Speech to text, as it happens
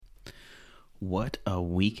What a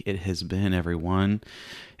week it has been, everyone.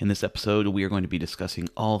 In this episode, we are going to be discussing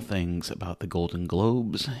all things about the Golden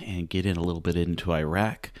Globes and get in a little bit into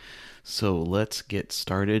Iraq. So let's get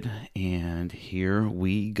started, and here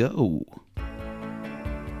we go.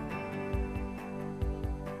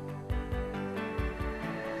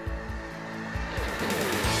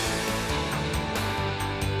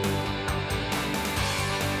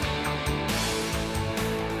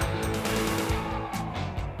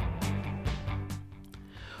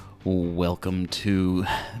 Welcome to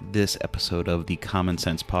this episode of the Common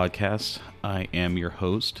Sense Podcast. I am your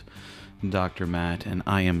host, Dr. Matt, and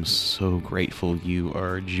I am so grateful you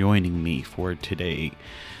are joining me for today.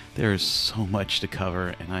 There's so much to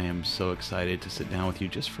cover, and I am so excited to sit down with you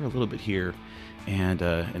just for a little bit here and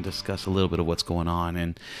discuss a little bit of what's going on.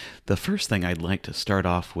 And the first thing I'd like to start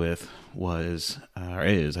off with is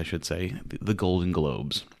the Golden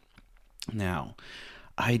Globes. Now,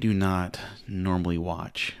 I do not normally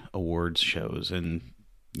watch awards shows, and,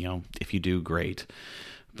 if you do, great.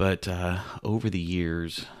 But over the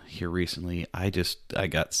years here recently, I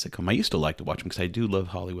got sick of them. I used to like to watch them because I do love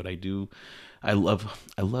Hollywood. I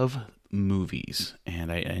love movies,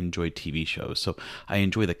 and I enjoy TV shows. So I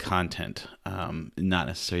enjoy the content, not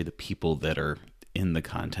necessarily the people that are in the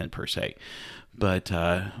content per se. But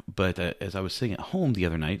as I was sitting at home the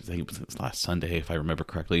other night, I think it was last Sunday, if I remember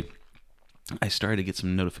correctly, I started to get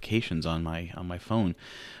some notifications on my phone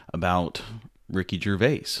about Ricky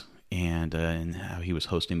Gervais and how he was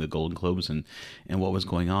hosting the Golden Globes and what was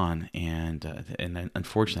going on. And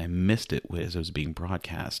unfortunately, I missed it as it was being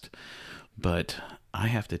broadcast. But I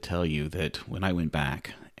have to tell you that when I went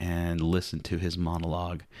back and listened to his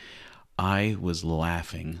monologue, I was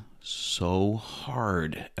laughing so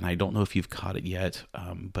hard, and I don't know if you've caught it yet,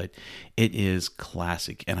 but it is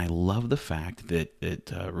classic. And I love the fact that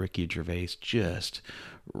Ricky Gervais just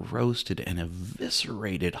roasted and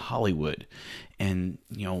eviscerated Hollywood. And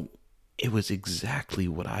it was exactly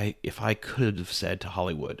what if I could have said to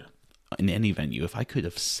Hollywood in any venue, if I could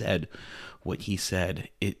have said what he said,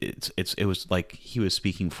 it was like he was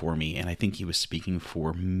speaking for me, and I think he was speaking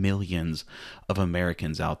for millions of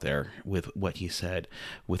Americans out there with what he said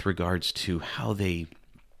with regards to how they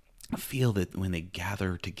feel that when they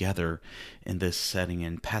gather together in this setting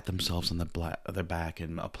and pat themselves on their back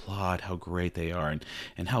and applaud how great they are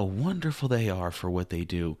and how wonderful they are for what they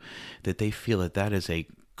do, that they feel that is a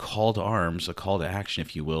call to arms, a call to action,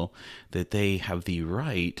 if you will, that they have the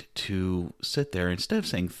right to sit there instead of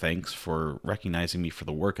saying thanks for recognizing me for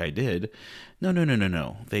the work I did. No.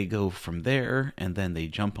 They go from there and then they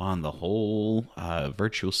jump on the whole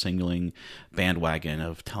virtual signaling bandwagon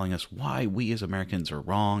of telling us why we as Americans are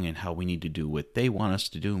wrong and how we need to do what they want us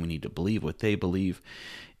to do and we need to believe what they believe.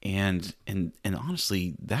 And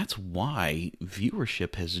honestly, that's why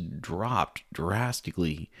viewership has dropped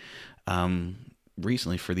drastically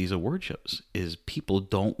recently for these award shows, is people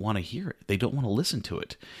don't want to hear it. They don't want to listen to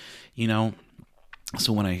it.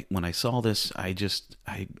 So when I saw this, I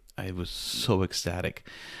was so ecstatic.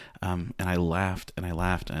 And I laughed and I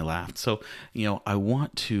laughed and I laughed. So, I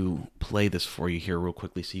want to play this for you here real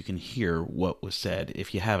quickly so you can hear what was said.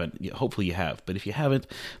 If you haven't, hopefully you have, but if you haven't,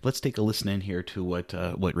 let's take a listen in here to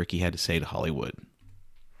what Ricky had to say to Hollywood.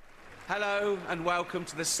 Hello and welcome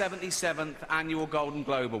to the 77th Annual Golden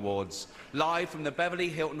Globe Awards, live from the Beverly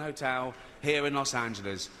Hilton Hotel here in Los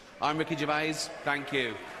Angeles. I'm Ricky Gervais, thank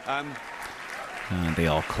you. They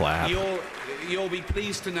all clap. You'll be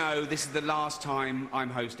pleased to know this is the last time I'm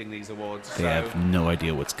hosting these awards. They have no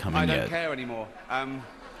idea what's coming yet. I don't care anymore. I'm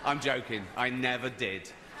joking, I never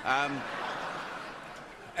did.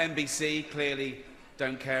 NBC clearly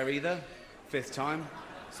don't care either, fifth time.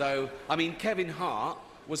 So, Kevin Hart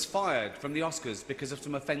was fired from the Oscars because of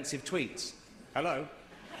some offensive tweets. Hello?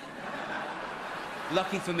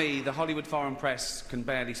 Lucky for me, the Hollywood foreign press can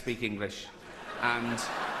barely speak English, and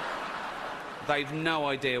they've no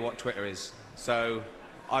idea what Twitter is, so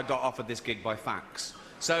I got offered this gig by fax.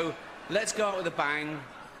 So let's go out with a bang.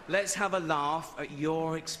 Let's have a laugh at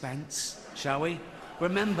your expense, shall we?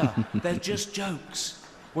 Remember, they're just jokes.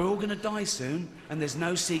 We're all going to die soon, and there's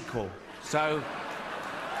no sequel. So,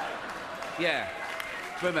 yeah.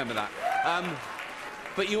 Remember that.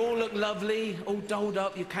 But you all look lovely, all dolled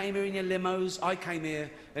up. You came here in your limos. I came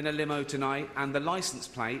here in a limo tonight, and the license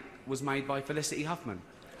plate was made by Felicity Huffman.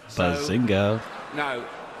 Bazinga. No.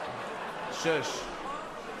 Shush.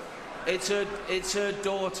 It's her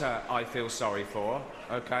daughter I feel sorry for,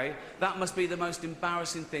 okay? That must be the most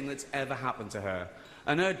embarrassing thing that's ever happened to her.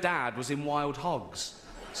 And her dad was in Wild Hogs.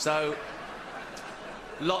 So,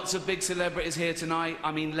 lots of big celebrities here tonight.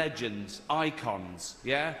 Legends, icons,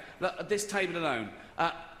 yeah? Look, at this table alone.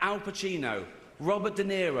 Al Pacino, Robert De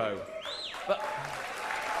Niro. But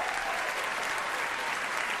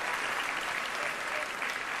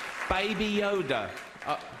Baby Yoda.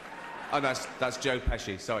 Oh, that's Joe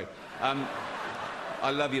Pesci, sorry. I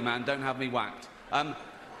love you, man, don't have me whacked.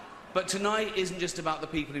 But tonight isn't just about the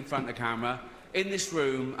people in front of the camera. In this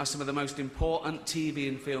room are some of the most important TV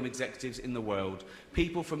and film executives in the world.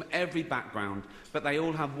 People from every background, but they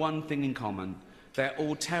all have one thing in common. They're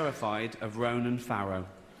all terrified of Ronan Farrow.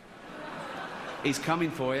 He's coming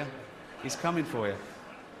for you. He's coming for you.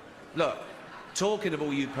 Look, talking of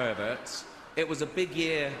all you perverts, it was a big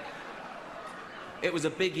year... It was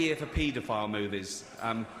a big year for paedophile movies.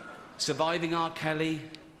 Surviving R. Kelly,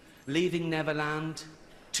 Leaving Neverland,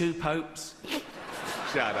 Two Popes.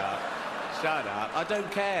 Shut up. Shut up. I don't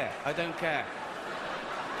care. I don't care.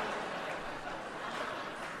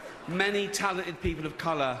 Many talented people of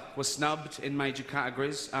colour were snubbed in major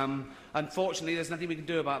categories. Unfortunately, there's nothing we can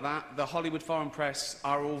do about that. The Hollywood foreign press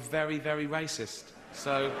are all very, very racist.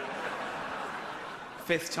 So,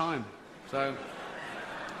 fifth time. So,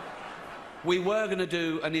 we were going to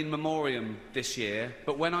do an in memoriam this year,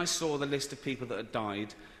 but when I saw the list of people that had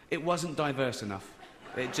died, it wasn't diverse enough.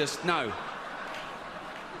 It just, no.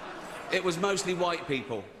 It was mostly white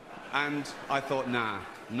people, and I thought, nah,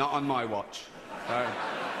 not on my watch. So,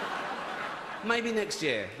 maybe next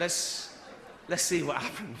year. Let's see what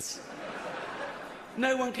happens.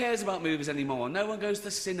 No one cares about movies anymore. No one goes to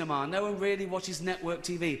the cinema. No one really watches network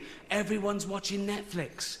TV. Everyone's watching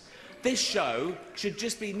Netflix. This show should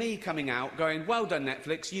just be me coming out going, well done,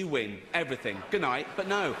 Netflix, you win everything. Good night. But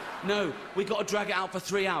no, we got to drag it out for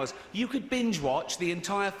 3 hours. You could binge watch the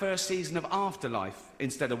entire first season of Afterlife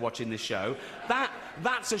instead of watching this show.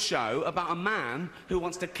 That's a show about a man who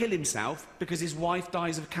wants to kill himself because his wife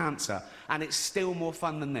dies of cancer, and it's still more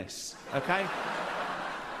fun than this, okay?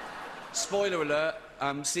 Spoiler alert,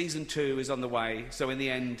 season 2 is on the way, so in the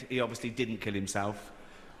end, he obviously didn't kill himself,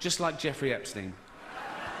 just like Jeffrey Epstein.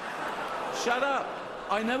 Shut up.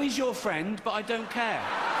 I know he's your friend, but I don't care.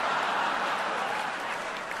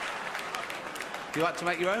 You had to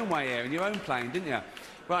make your own way here in your own plane, didn't you?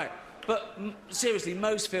 Right. But seriously,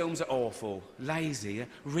 most films are awful, lazy,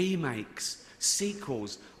 remakes,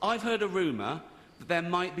 sequels. I've heard a rumour that there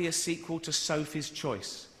might be a sequel to Sophie's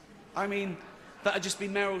Choice. I mean, that'd just be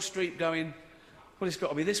Meryl Streep going, well, it's got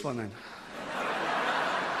to be this one then.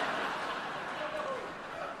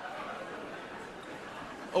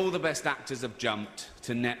 All the best actors have jumped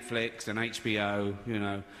to Netflix and HBO, you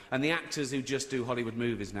know. And the actors who just do Hollywood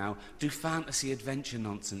movies now do fantasy adventure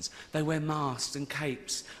nonsense. They wear masks and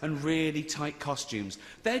capes and really tight costumes.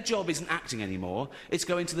 Their job isn't acting anymore. It's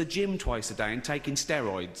going to the gym twice a day and taking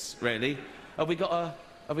steroids, really. Have we got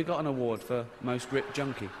an award for most ripped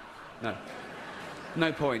junkie? No.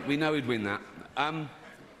 No point. We know he'd win that.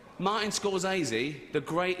 Martin Scorsese, the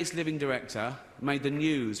greatest living director, made the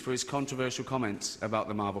news for his controversial comments about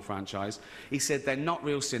the Marvel franchise. He said they're not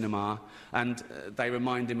real cinema and they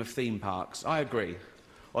remind him of theme parks. I agree.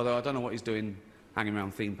 Although I don't know what he's doing hanging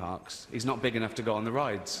around theme parks. He's not big enough to go on the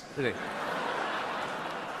rides, is he?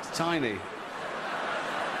 It's tiny.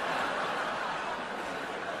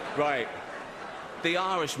 Right. The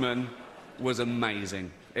Irishman was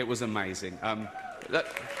amazing. It was amazing. It was.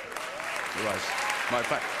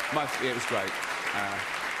 It was great.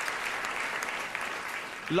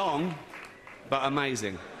 Long, but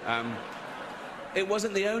amazing. It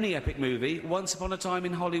wasn't the only epic movie. Once Upon a Time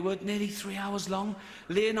in Hollywood, nearly 3 hours long.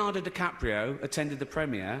 Leonardo DiCaprio attended the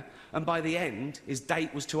premiere, and by the end, his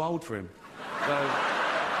date was too old for him. So...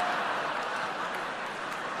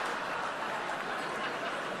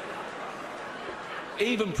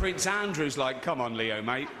 Even Prince Andrew's like, come on, Leo,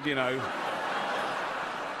 mate, you know.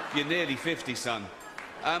 You're nearly 50, son.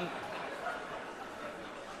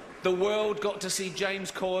 The world got to see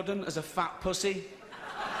James Corden as a fat pussy.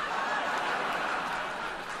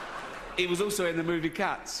 He was also in the movie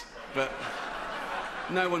Cats, but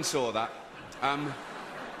no one saw that.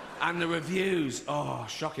 And the reviews, oh,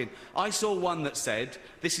 shocking. I saw one that said,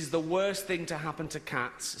 this is the worst thing to happen to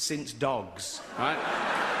cats since dogs, right?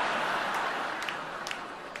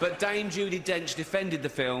 But Dame Judi Dench defended the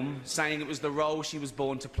film, saying it was the role she was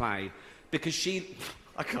born to play, because she...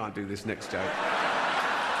 I can't do this next joke.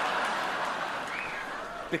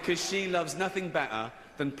 Because she loves nothing better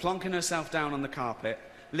than plonking herself down on the carpet,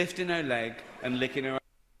 lifting her leg and licking her...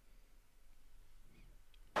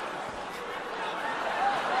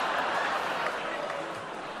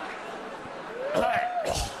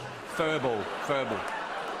 Furball.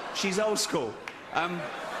 She's old school.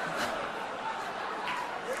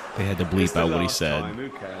 They had to bleep out what he said. Who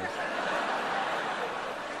cares?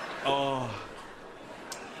 Oh.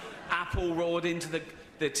 Apple roared into the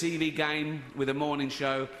TV game with a morning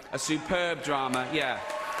show. A superb drama, yeah.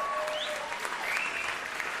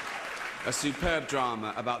 A superb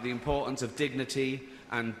drama about the importance of dignity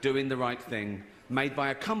and doing the right thing, made by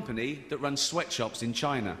a company that runs sweatshops in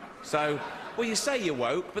China. So, well, you say you're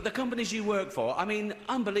woke, but the companies you work for, I mean,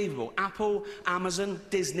 unbelievable. Apple, Amazon,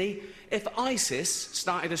 Disney. If ISIS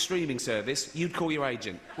started a streaming service, you'd call your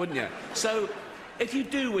agent, wouldn't you? So, if you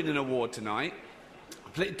do win an award tonight,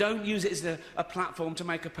 don't use it as a platform to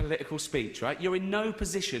make a political speech, right? You're in no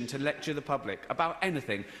position to lecture the public about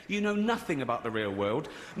anything. You know nothing about the real world.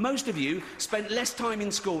 Most of you spent less time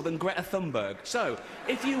in school than Greta Thunberg. So,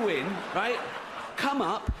 if you win, right, come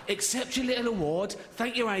up, accept your little award,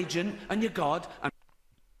 thank your agent and your God, and...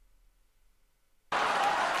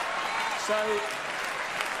 So...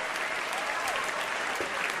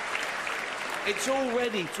 It's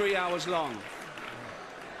already 3 hours long.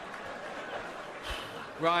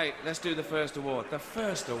 Right, let's do the first award. The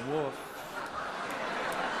first award.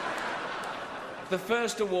 The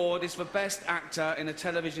first award is for Best Actor in a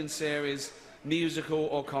Television Series, Musical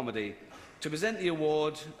or Comedy. To present the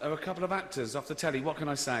award are a couple of actors off the telly. What can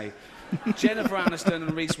I say? Jennifer Aniston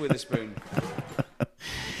and Reese Witherspoon.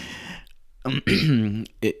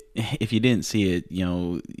 If you didn't see it, you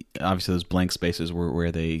know, obviously those blank spaces were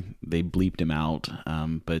where they bleeped him out.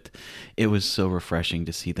 But it was so refreshing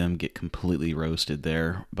to see them get completely roasted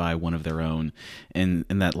there by one of their own. And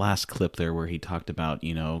in that last clip there where he talked about,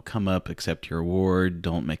 you know, come up, accept your award,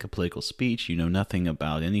 don't make a political speech, you know nothing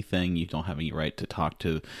about anything, you don't have any right to talk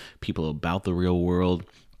to people about the real world.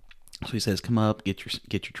 So he says, come up, get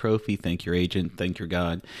your trophy, thank your agent, thank your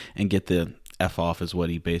God, and get the F off is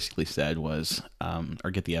what he basically said was,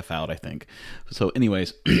 or get the F out, I think. So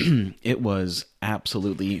anyways, it was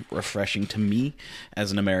absolutely refreshing to me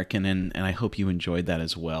as an American, and I hope you enjoyed that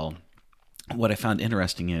as well. What I found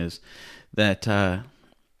interesting is that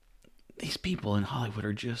these people in Hollywood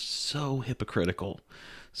are just so hypocritical,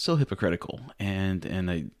 and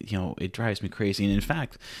you know, it drives me crazy. And in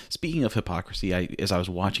fact, speaking of hypocrisy, as I was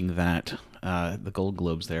watching that, the Gold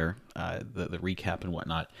Globes there, the recap and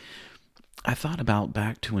whatnot, I thought about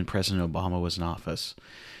back to when President Obama was in office.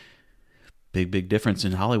 Big difference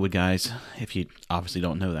in Hollywood, guys, if you obviously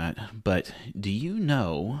don't know that. But do you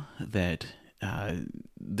know that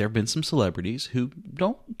there have been some celebrities who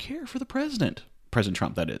don't care for the President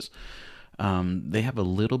Trump, that is. They have a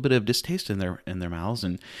little bit of distaste in their mouths,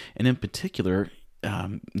 and in particular,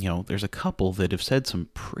 you know, there's a couple that have said some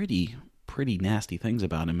pretty nasty things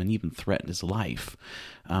about him and even threatened his life,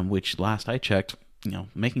 which last I checked, you know,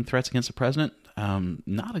 making threats against the president,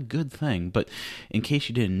 not a good thing. But in case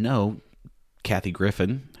you didn't know, Kathy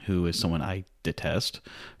Griffin, who is someone I detest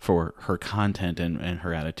for her content and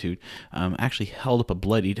her attitude, actually held up a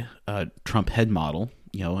bloodied Trump head model,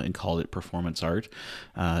 you know, and called it performance art.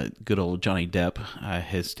 Good old Johnny Depp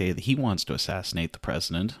has stated that he wants to assassinate the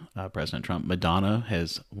president, President Trump. Madonna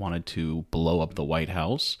has wanted to blow up the White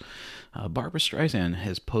House. Barbara Streisand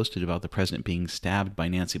has posted about the president being stabbed by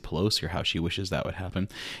Nancy Pelosi, or how she wishes that would happen.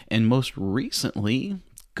 And most recently,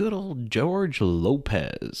 good old George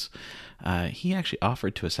Lopez. He actually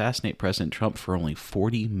offered to assassinate President Trump for only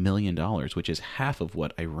 $40 million, which is half of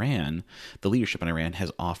what Iran, the leadership in Iran,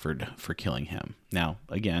 has offered for killing him. Now,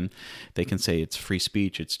 again, they can say it's free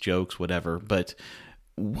speech, it's jokes, whatever, but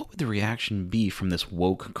what would the reaction be from this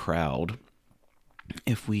woke crowd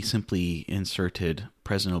if we simply inserted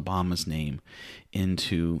President Obama's name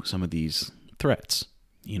into some of these threats?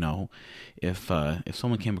 You know, if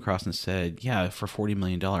someone came across and said, yeah, for $40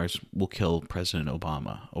 million, we'll kill President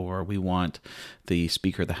Obama, or we want the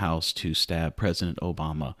Speaker of the House to stab President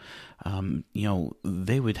Obama, you know,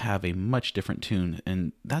 they would have a much different tune.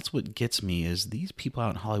 And that's what gets me, is these people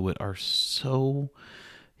out in Hollywood are so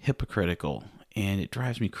hypocritical, and it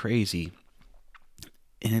drives me crazy.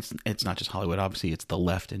 And it's not just Hollywood, obviously it's the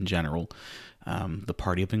left in general, the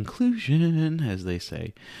party of inclusion, as they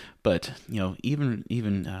say. But, you know, even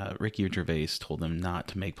Ricky Gervais told them not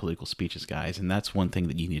to make political speeches, guys. And that's one thing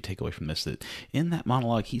that you need to take away from this, that in that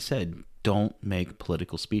monologue he said, don't make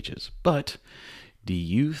political speeches. But do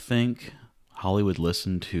you think Hollywood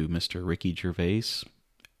listened to Mr. Ricky Gervais?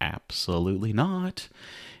 Absolutely not.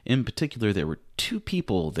 In particular, there were two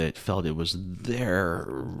people that felt it was their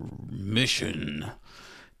mission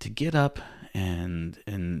to get up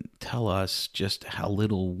and tell us just how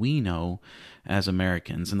little we know as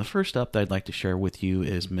Americans. And the first up that I'd like to share with you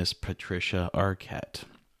is Miss Patricia Arquette.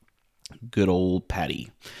 Good old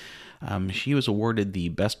Patty. She was awarded the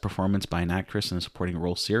Best Performance by an Actress in a Supporting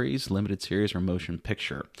Role Series, Limited Series, or Motion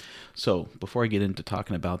Picture. So, before I get into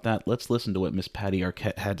talking about that, let's listen to what Miss Patty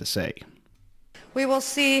Arquette had to say. We will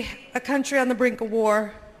see a country on the brink of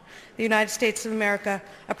war, the United States of America,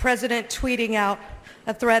 a president tweeting out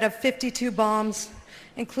a threat of 52 bombs,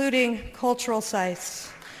 including cultural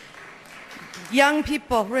sites. Young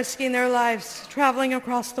people risking their lives, traveling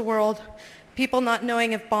across the world, people not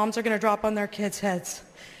knowing if bombs are going to drop on their kids' heads,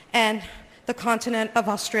 and the continent of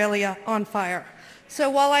Australia on fire. So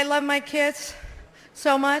while I love my kids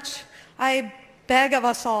so much, I beg of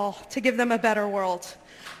us all to give them a better world.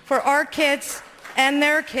 For our kids and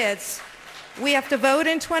their kids, we have to vote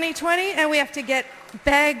in 2020, and we have to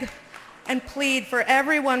beg and plead for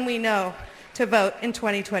everyone we know to vote in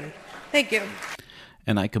 2020. Thank you.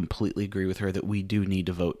 And I completely agree with her that we do need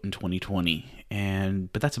to vote in 2020.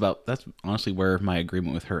 But that's honestly where my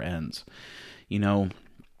agreement with her ends. You know,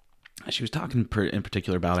 she was talking in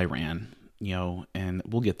particular about Iran, you know, and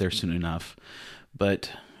we'll get there soon enough.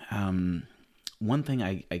 But one thing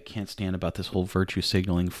I can't stand about this whole virtue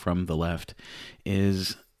signaling from the left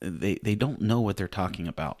is they don't know what they're talking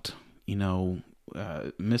about. You know,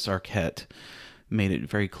 Miss Arquette made it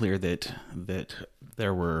very clear that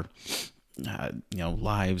there were,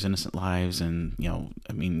 lives, innocent lives, and,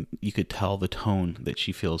 I mean, you could tell the tone that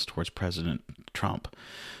she feels towards President Trump.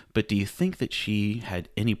 But do you think that she had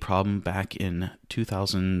any problem back in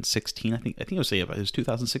 2016? I think it was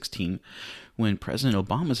 2016 when President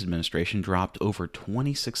Obama's administration dropped over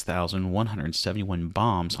 26,171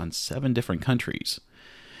 bombs on 7 different countries.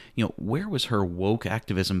 You know, where was her woke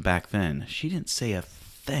activism back then? She didn't say a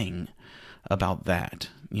thing about that.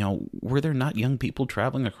 You know, were there not young people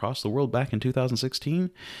traveling across the world back in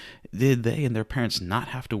 2016? Did they and their parents not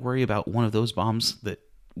have to worry about one of those bombs that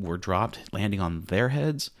were dropped landing on their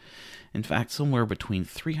heads? In fact, somewhere between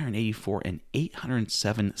 384 and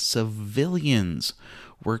 807 civilians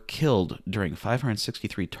were killed during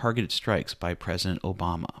 563 targeted strikes by President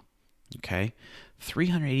Obama. Okay?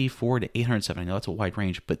 384 to 807. I know that's a wide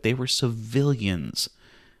range, but they were civilians,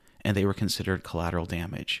 and they were considered collateral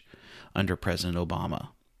damage under President Obama.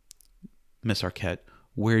 Miss Arquette,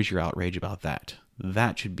 where's your outrage about that?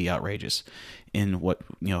 That should be outrageous. In what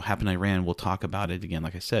happened in Iran, we'll talk about it again.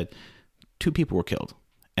 Like I said, 2 people were killed,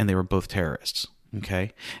 and they were both terrorists.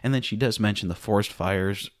 Okay, and then she does mention the forest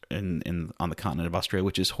fires on the continent of Australia,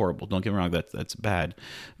 which is horrible. Don't get me wrong, that's bad.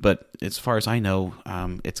 But as far as I know,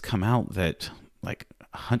 it's come out that like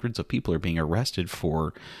hundreds of people are being arrested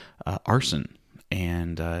for arson.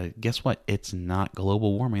 And guess what? It's not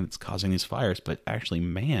global warming that's causing these fires, but actually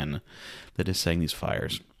man that is setting these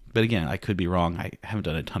fires. But again, I could be wrong. I haven't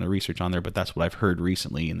done a ton of research on there, but that's what I've heard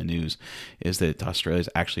recently in the news, is that Australia is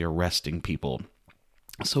actually arresting people.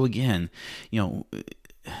 So again,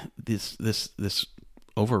 this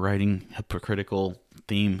overriding hypocritical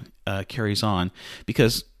theme carries on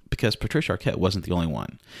because Patricia Arquette wasn't the only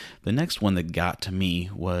one. The next one that got to me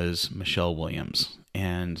was Michelle Williams.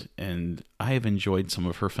 And I have enjoyed some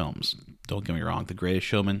of her films. Don't get me wrong. The Greatest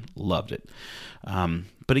Showman, loved it.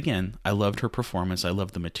 But again, I loved her performance. I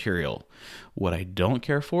loved the material. What I don't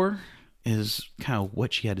care for is kind of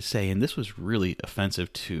what she had to say. And this was really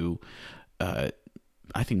offensive to, I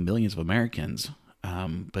think, millions of Americans,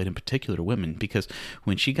 but in particular to women, because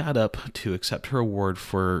when she got up to accept her award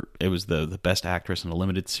for, it was the best actress in a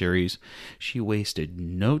limited series, she wasted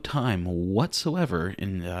no time whatsoever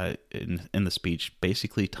in the speech,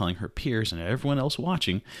 basically telling her peers and everyone else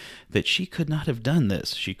watching that she could not have done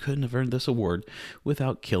this. She couldn't have earned this award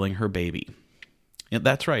without killing her baby. And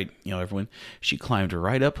that's right, everyone. She climbed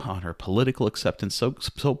right up on her political acceptance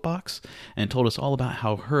soapbox and told us all about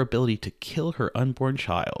how her ability to kill her unborn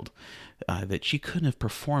child, that she couldn't have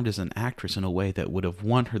performed as an actress in a way that would have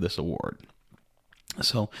won her this award.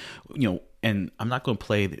 So, and I'm not going to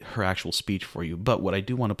play her actual speech for you, but what I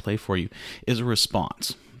do want to play for you is a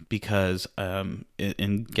response. Because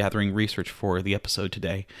in gathering research for the episode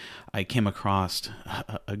today, I came across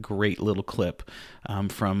a great little clip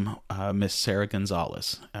from Miss Sarah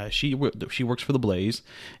Gonzalez. She works for The Blaze,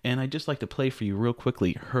 and I'd just like to play for you real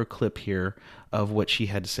quickly her clip here of what she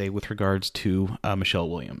had to say with regards to Michelle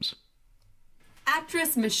Williams.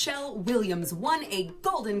 Actress Michelle Williams won a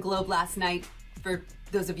Golden Globe last night, for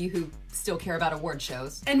those of you who still care about award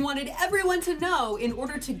shows, and wanted everyone to know in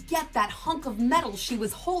order to get that hunk of metal she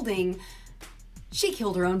was holding, she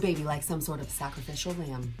killed her own baby like some sort of sacrificial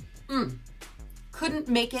lamb. Couldn't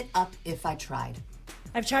make it up if I tried.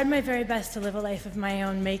 I've tried my very best to live a life of my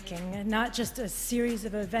own making, and not just a series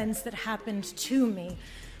of events that happened to me,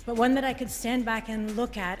 but one that I could stand back and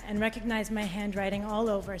look at and recognize my handwriting all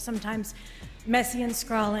over, sometimes messy and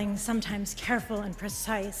scrawling, sometimes careful and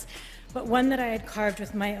precise, but one that I had carved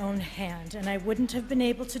with my own hand, and I wouldn't have been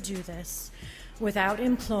able to do this without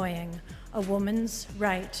employing a woman's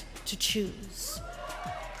right to choose.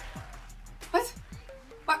 What?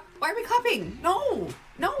 Why are we clapping? No.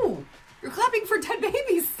 You're clapping for dead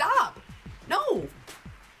babies. Stop. No.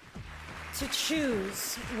 To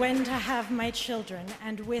choose when to have my children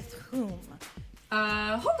and with whom.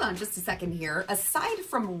 Hold on just a second here. Aside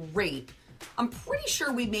from rape, I'm pretty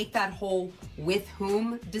sure we make that whole with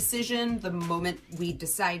whom decision the moment we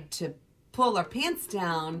decide to pull our pants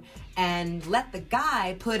down and let the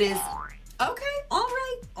guy put his... Okay, all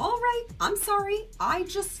right. I'm sorry. I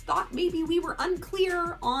just thought maybe we were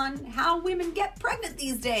unclear on how women get pregnant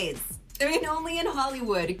these days. I mean, only in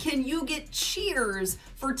Hollywood can you get cheers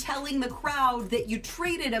for telling the crowd that you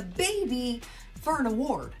traded a baby for an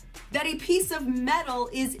award. That a piece of metal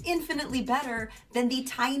is infinitely better than the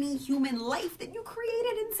tiny human life that you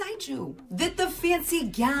created inside you. That the fancy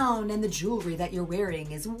gown and the jewelry that you're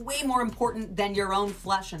wearing is way more important than your own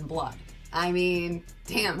flesh and blood. I mean,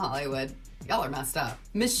 damn Hollywood, y'all are messed up.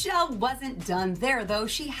 Michelle wasn't done there though.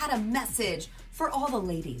 She had a message for all the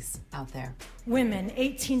ladies out there. Women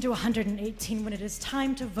 18 to 118, when it is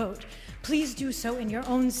time to vote, please do so in your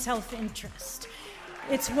own self-interest.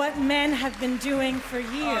 It's what men have been doing for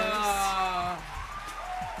years.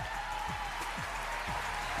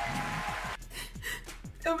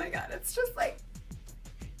 Oh my God, it's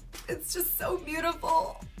just so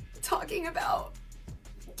beautiful talking about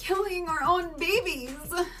killing our own babies.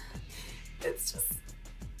 It's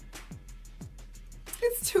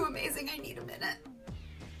too amazing. I need a minute.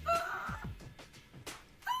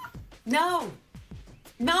 No,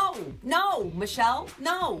 Michelle,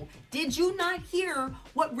 no. Did you not hear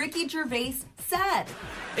what Ricky Gervais said?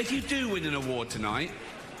 If you do win an award tonight,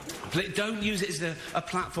 don't use it as a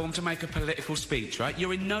platform to make a political speech, right?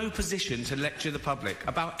 You're in no position to lecture the public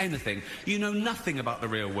about anything. You know nothing about the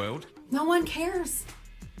real world. No one cares.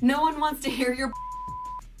 No one wants to hear your...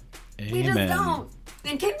 Amen. We just don't.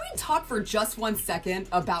 And can we talk for just 1 second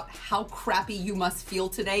about how crappy you must feel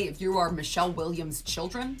today if you are Michelle Williams'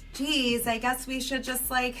 children? Geez, I guess we should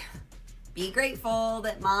just, be grateful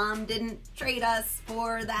that Mom didn't trade us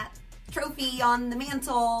for that trophy on the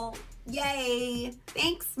mantle. Yay.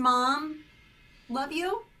 Thanks, Mom. Love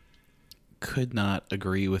you. Could not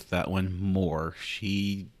agree with that one more.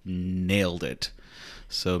 She nailed it.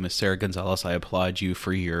 So, Miss Sarah Gonzalez, I applaud you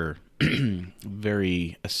for your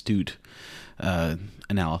very astute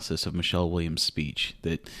analysis of Michelle Williams' speech.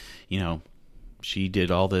 That, she did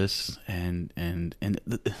all this and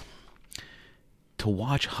to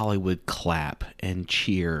watch Hollywood clap and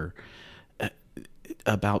cheer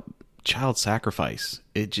about child sacrifice,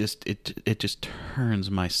 it just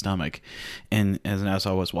turns my stomach. And as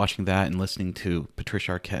I was watching that and listening to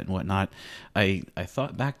Patricia Arquette and whatnot, I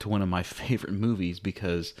thought back to one of my favorite movies,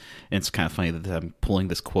 because it's kind of funny that I'm pulling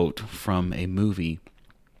this quote from a movie,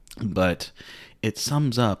 but it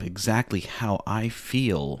sums up exactly how I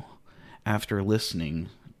feel after listening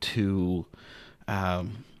to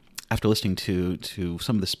some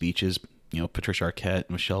of the speeches, Patricia Arquette,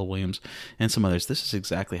 Michelle Williams, and some others. This is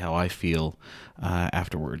exactly how I feel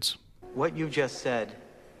afterwards. What you just said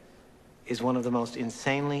is one of the most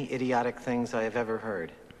insanely idiotic things I have ever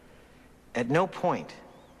heard. At no point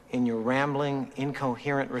in your rambling,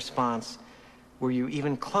 incoherent response were you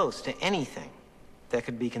even close to anything that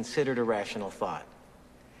could be considered a rational thought.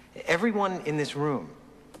 Everyone in this room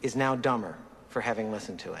is now dumber for having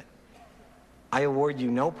listened to it. I award you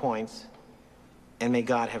no points, and may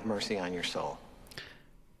God have mercy on your soul.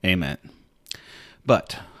 Amen.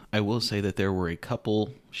 But I will say that there were a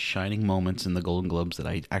couple shining moments in the Golden Globes that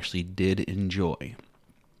I actually did enjoy.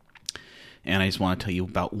 And I just want to tell you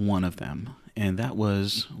about one of them. And that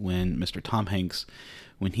was when Mr. Tom Hanks,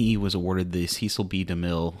 when he was awarded the Cecil B.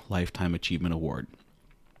 DeMille Lifetime Achievement Award.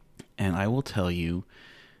 And I will tell you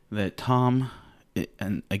that Tom...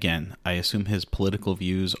 And again, I assume his political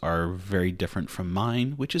views are very different from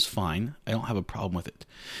mine, which is fine. I don't have a problem with it,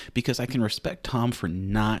 because I can respect Tom for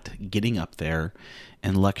not getting up there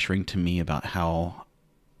and lecturing to me about how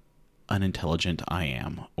unintelligent I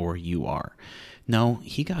am or you are. No,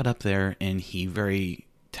 he got up there and he very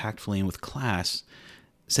tactfully and with class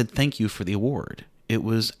said thank you for the award. It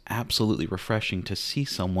was absolutely refreshing to see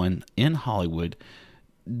someone in Hollywood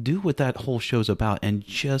do what that whole show's about and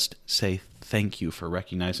just say thank you for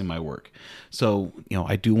recognizing my work. So,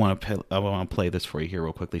 I do want to play this for you here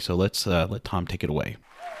real quickly. So let's let Tom take it away.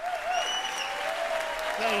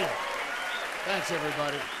 Thank you. Thanks,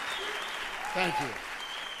 everybody. Thank you.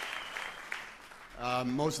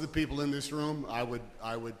 Most of the people in this room, I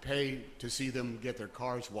would pay to see them get their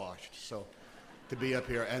cars washed. So, to be up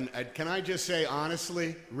here, and can I just say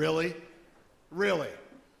honestly, really,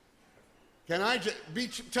 Can I just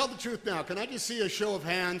tell the truth now? Can I just see a show of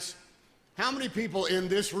hands? How many people in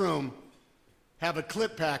this room have a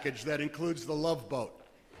clip package that includes the Love Boat?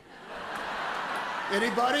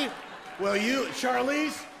 Anybody? Well, you,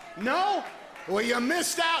 Charlize? No? Well, you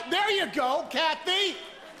missed out. There you go, Kathy.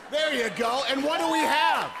 There you go. And what do we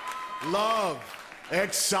have? Love,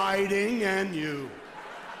 exciting, and you.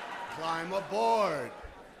 Climb aboard.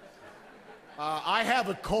 I have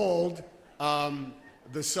a cold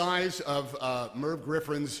the size of Merv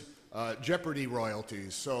Griffin's Jeopardy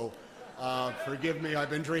royalties. So forgive me, I've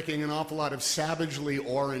been drinking an awful lot of savagely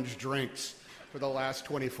orange drinks for the last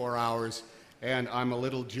 24 hours, and I'm a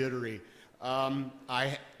little jittery. A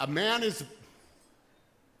man is...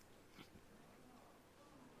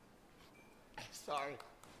 Sorry.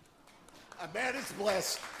 A man is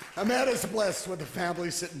blessed. A man is blessed with a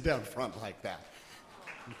family sitting down front like that.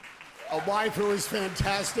 A wife who is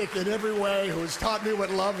fantastic in every way, who has taught me what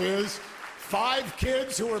love is. 5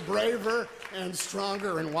 kids who are braver and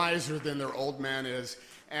stronger and wiser than their old man is.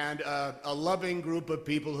 And a loving group of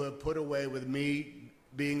people who have put away with me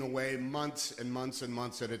being away months and months and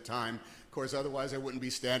months at a time. Of course, otherwise I wouldn't be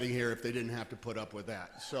standing here if they didn't have to put up with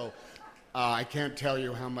that. So I can't tell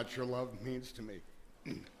you how much your love means to me.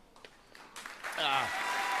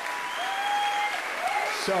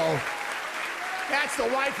 So that's the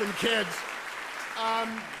wife and kids.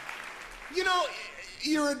 You know,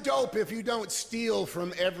 you're a dope if you don't steal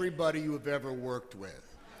from everybody you have ever worked with.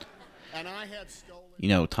 And I have stolen... You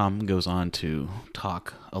know, Tom goes on to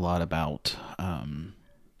talk a lot about,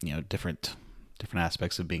 different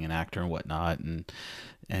aspects of being an actor and whatnot,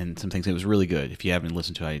 and some things. It was really good. If you haven't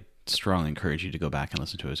listened to it, I strongly encourage you to go back and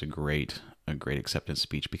listen to it. It's a great acceptance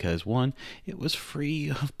speech because, one, it was free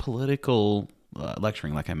of political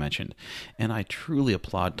lecturing, like I mentioned. And I truly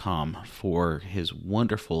applaud Tom for his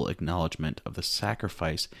wonderful acknowledgement of the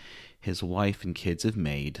sacrifice his wife and kids have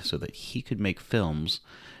made so that he could make films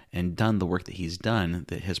and done the work that he's done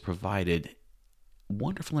that has provided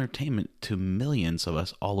wonderful entertainment to millions of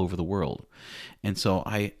us all over the world. And so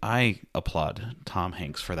I applaud Tom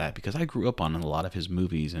Hanks for that because I grew up on a lot of his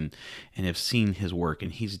movies and have seen his work,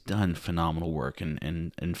 and he's done phenomenal work.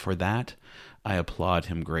 And for that, I applaud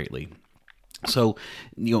him greatly. So,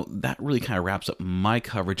 that really kind of wraps up my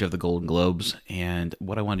coverage of the Golden Globes. And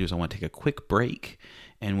what I want to do is I want to take a quick break.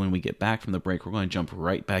 And when we get back from the break, we're going to jump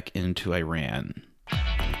right back into Iran.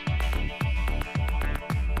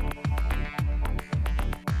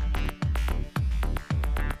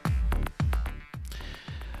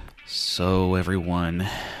 So, everyone,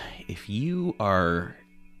 if you are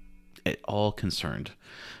at all concerned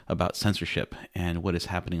about censorship and what is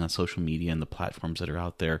happening on social media and the platforms that are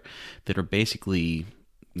out there that are basically,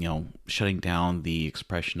 shutting down the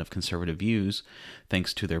expression of conservative views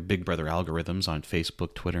thanks to their big brother algorithms on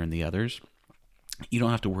Facebook, Twitter, and the others, you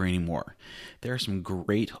don't have to worry anymore. There are some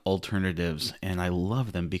great alternatives, and I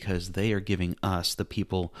love them because they are giving us, the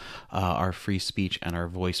people, our free speech and our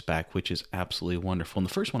voice back, which is absolutely wonderful. And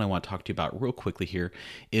the first one I want to talk to you about real quickly here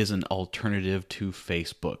is an alternative to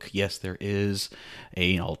Facebook. Yes, there is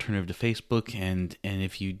an alternative to Facebook, and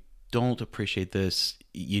if you don't appreciate this,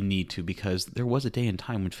 you need to, because there was a day and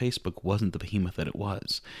time when Facebook wasn't the behemoth that it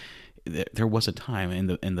was. There was a time, and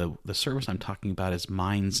the service I'm talking about is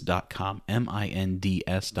Minds.com,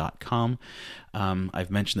 Minds.com. I've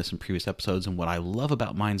mentioned this in previous episodes, and what I love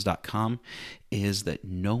about Minds.com is that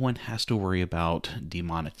no one has to worry about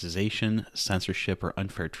demonetization, censorship, or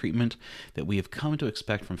unfair treatment that we have come to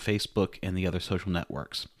expect from Facebook and the other social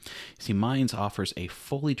networks. See, Minds offers a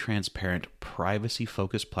fully transparent,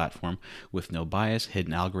 privacy-focused platform with no bias,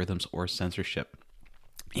 hidden algorithms, or censorship.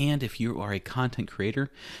 And if you are a content creator,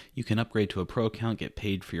 you can upgrade to a pro account, get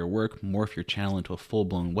paid for your work, morph your channel into a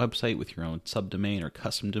full-blown website with your own subdomain or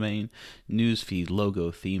custom domain, newsfeed, logo,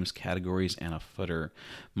 themes, categories, and a footer.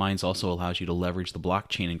 Minds also allows you to leverage the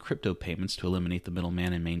blockchain and crypto payments to eliminate the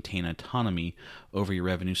middleman and maintain autonomy over your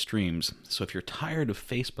revenue streams. So if you're tired of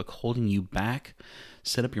Facebook holding you back,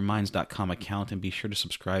 set up your Minds.com account and be sure to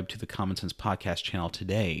subscribe to the Common Sense Podcast channel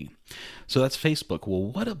today. So that's Facebook. Well,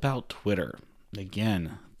 what about Twitter?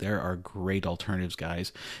 Again, there are great alternatives,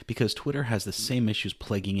 guys, because Twitter has the same issues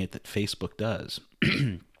plaguing it that Facebook does.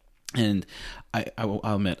 And I'll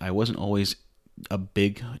admit, I wasn't always a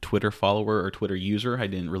big Twitter follower or Twitter user. I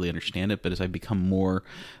didn't really understand it, but as I've become more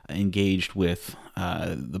engaged with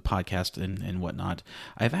the podcast and whatnot,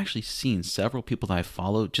 I've actually seen several people that I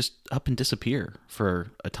follow just up and disappear for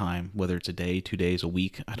a time, whether it's a day, 2 days, a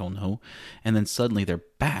week, I don't know. And then suddenly they're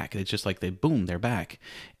back. It's just like they're back.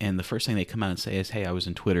 And the first thing they come out and say is, hey, I was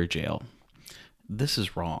in Twitter jail. This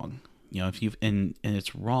is wrong. If you've, and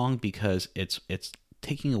it's wrong because it's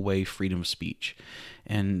taking away freedom of speech.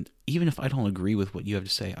 And even if I don't agree with what you have to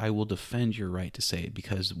say, I will defend your right to say it,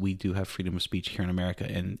 because we do have freedom of speech here in America,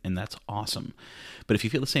 and that's awesome. But if you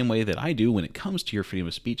feel the same way that I do when it comes to your freedom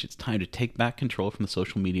of speech, it's time to take back control from the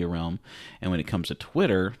social media realm. And when it comes to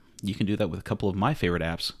Twitter, you can do that with a couple of my favorite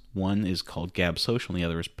apps. One is called Gab Social, and the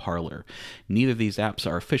other is Parler. Neither of these apps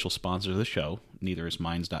are official sponsors of the show. Neither is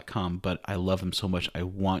Minds.com, but I love them so much. I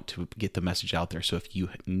want to get the message out there. So if you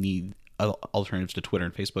need alternatives to Twitter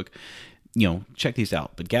and Facebook, check these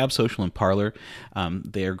out. But Gab Social and Parler,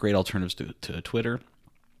 they are great alternatives to Twitter.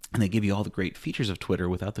 And they give you all the great features of Twitter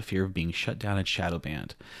without the fear of being shut down and shadow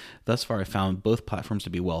banned. Thus far, I found both platforms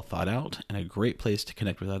to be well thought out and a great place to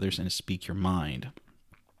connect with others and to speak your mind.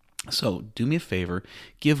 So do me a favor,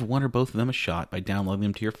 give one or both of them a shot by downloading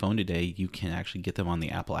them to your phone today. You can actually get them on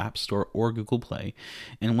the Apple App Store or Google Play.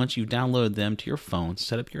 And once you've downloaded them to your phone,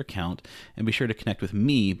 set up your account and be sure to connect with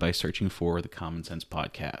me by searching for the Common Sense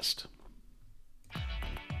Podcast.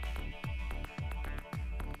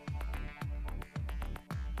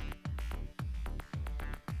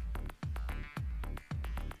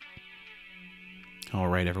 All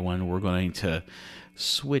right, everyone, we're going to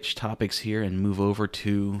switch topics here and move over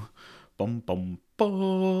to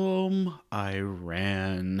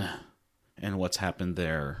Iran and what's happened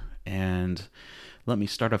there. And let me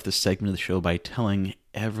start off this segment of the show by telling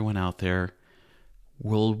everyone out there,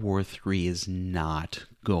 World War III is not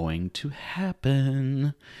going to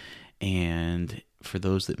happen. And for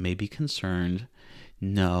those that may be concerned,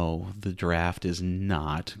 no, the draft is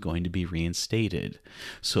not going to be reinstated.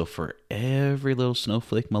 So for every little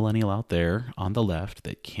snowflake millennial out there on the left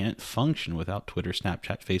that can't function without Twitter,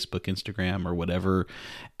 Snapchat, Facebook, Instagram, or whatever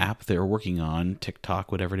app they're working on,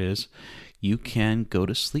 TikTok, whatever it is, you can go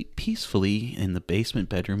to sleep peacefully in the basement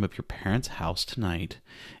bedroom of your parents' house tonight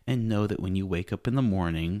and know that when you wake up in the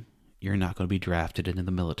morning, you're not going to be drafted into the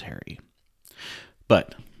military.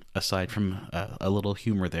 But aside from a little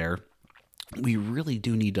humor there, we really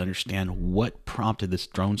do need to understand what prompted this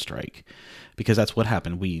drone strike, because that's what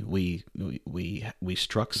happened. We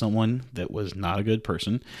struck someone that was not a good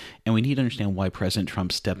person, and we need to understand why President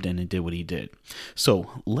Trump stepped in and did what he did.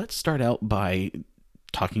 So let's start out by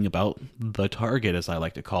talking about the target, as I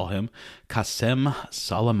like to call him, Qasem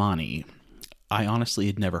Soleimani. I honestly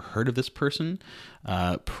had never heard of this person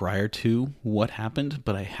prior to what happened,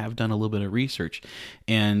 but I have done a little bit of research,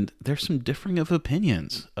 and there's some differing of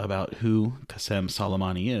opinions about who Qasem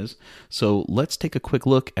Soleimani is. So let's take a quick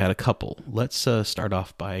look at a couple. Let's start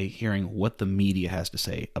off by hearing what the media has to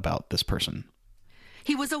say about this person.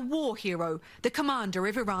 He was a war hero, the commander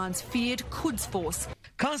of Iran's feared Quds Force.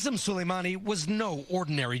 Qasem Soleimani was no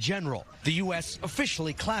ordinary general. The U.S.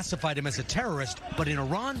 officially classified him as a terrorist, but in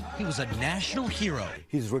Iran, he was a national hero.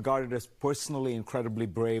 He's regarded as personally incredibly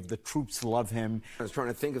brave. The troops love him. I was trying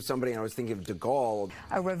to think of somebody, and I was thinking of de Gaulle.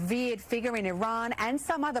 A revered figure in Iran and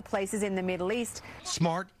some other places in the Middle East.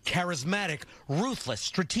 Smart, charismatic, ruthless,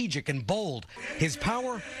 strategic, and bold. His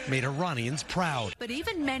power made Iranians proud. But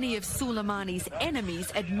even many of Soleimani's enemies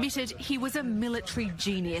admitted he was a military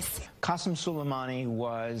genius. Qasem Soleimani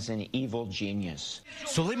was an evil genius.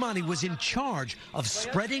 Soleimani was in charge of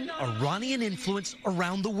spreading Iranian influence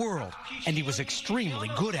around the world, and he was extremely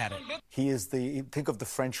good at it. He is think of the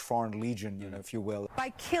French Foreign Legion, if you will.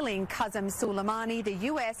 By killing Qasem Soleimani, the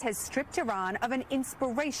U.S. has stripped Iran of an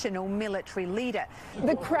inspirational military leader.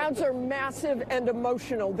 The crowds are massive and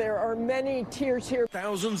emotional. There are many tears here.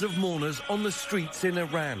 Thousands of mourners on the streets in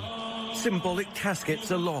Iran. Symbolic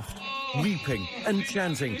caskets aloft, weeping and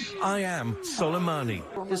chanting, "I am Soleimani."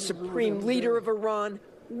 The supreme leader of Iran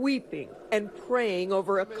weeping and praying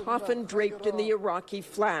over a coffin draped in the Iraqi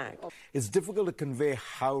flag. It's difficult to convey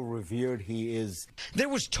how revered he is. There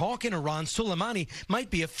was talk in Iran Soleimani might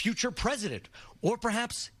be a future president, or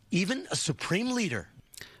perhaps even a supreme leader.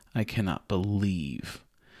 I cannot believe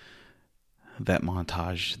that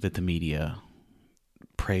montage that the media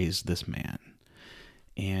praised this man.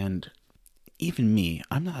 And even me,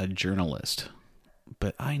 I'm not a journalist,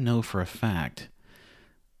 but I know for a fact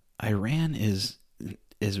Iran is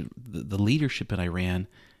the leadership in Iran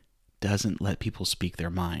doesn't let people speak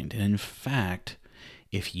their mind. And in fact,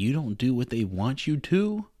 if you don't do what they want you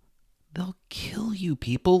to, they'll kill you,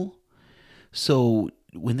 people. So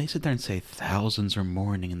when they sit there and say thousands are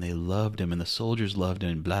mourning and they loved him and the soldiers loved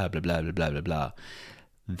him and blah, blah, blah, blah, blah, blah, blah,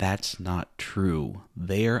 that's not true.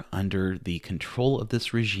 They are under the control of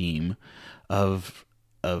this regime of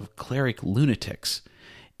cleric lunatics.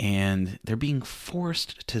 and they're being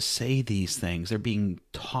forced to say these things. They're being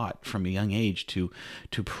taught from a young age to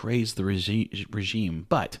praise the regime.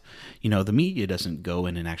 But, the media doesn't go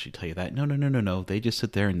in and actually tell you that. No. They just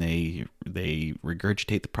sit there and they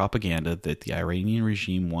regurgitate the propaganda that the Iranian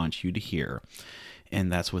regime wants you to hear.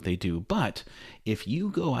 And that's what they do. But if you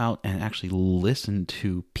go out and actually listen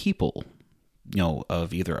to people,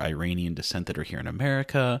 of either Iranian descent that are here in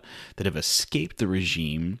America, that have escaped the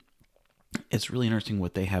regime, it's really interesting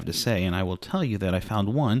what they have to say. And I will tell you that I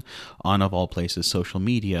found one on, of all places, social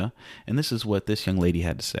media. And this is what this young lady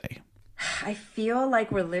had to say. I feel like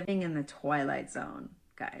we're living in the Twilight Zone,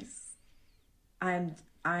 guys.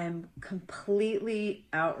 I'm completely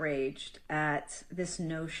outraged at this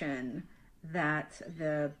notion that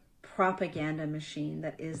the propaganda machine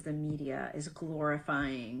that is the media is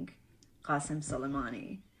glorifying Qasem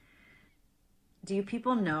Soleimani. Do you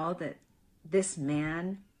people know that this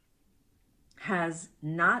man has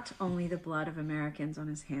not only the blood of Americans on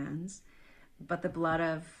his hands, but the blood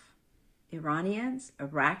of Iranians,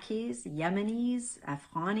 Iraqis, Yemenis,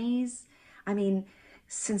 Afghanis? I mean,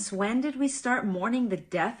 since when did we start mourning the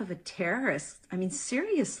death of a terrorist? I mean,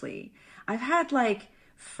 seriously. I've had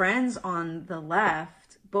friends on the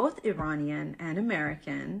left, both Iranian and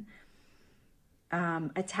American,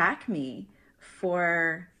 attack me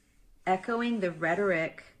for echoing the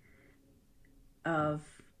rhetoric of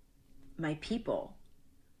my people.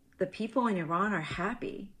 The people in Iran are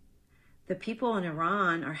happy. The people in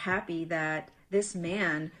Iran are happy that this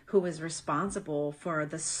man who was responsible for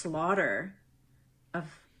the slaughter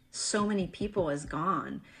of so many people is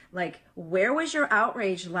gone. Where was your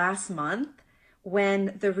outrage last month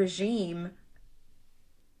when the regime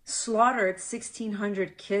slaughtered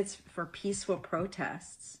 1,600 kids for peaceful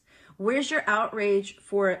protests? Where's your outrage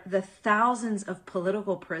for the thousands of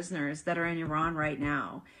political prisoners that are in Iran right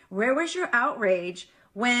now? Where was your outrage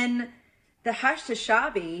when the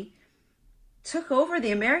Hashtashabi took over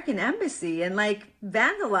the American embassy and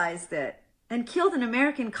vandalized it and killed an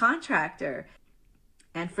American contractor?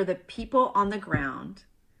 And for the people on the ground,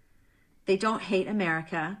 they don't hate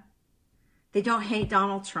America. They don't hate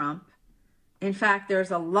Donald Trump. In fact,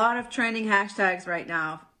 there's a lot of trending hashtags right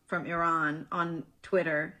now from Iran on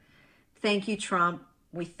Twitter. Thank you, Trump.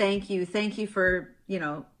 We thank you. Thank you for,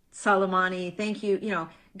 Soleimani. Thank you.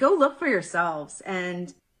 Go look for yourselves.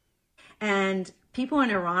 And people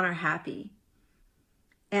in Iran are happy.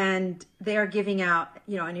 And they are giving out,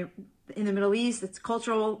 in the Middle East, it's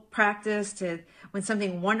cultural practice to, when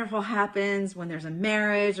something wonderful happens, when there's a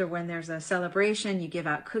marriage or when there's a celebration, you give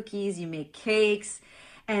out cookies, you make cakes.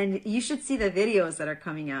 And you should see the videos that are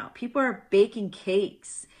coming out. People are baking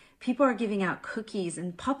cakes. People are giving out cookies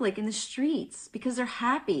in public, in the streets, because they're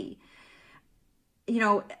happy.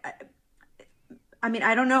 I mean,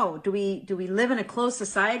 I don't know. Do we live in a closed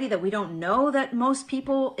society that we don't know that most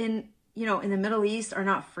people in the Middle East are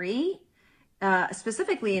not free?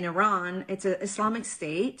 Specifically in Iran, it's an Islamic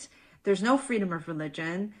state. There's no freedom of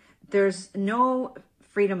religion. There's no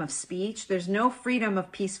freedom of speech. There's no freedom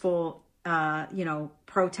of peaceful,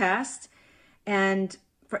 protest. And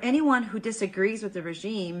for anyone who disagrees with the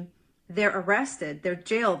regime, they're arrested, they're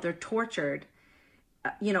jailed, they're tortured,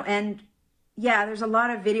 and yeah, there's a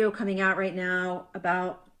lot of video coming out right now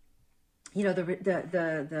about,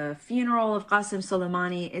 the funeral of Qasem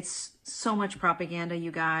Soleimani. It's so much propaganda,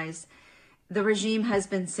 you guys. The regime has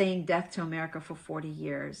been saying death to America for 40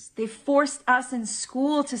 years. They forced us in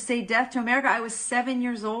school to say death to America. I was 7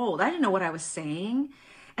 years old. I didn't know what I was saying.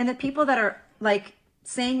 And the people that are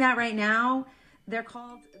saying that right now, they're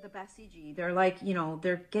called the Basiji. They're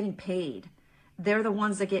they're getting paid. They're the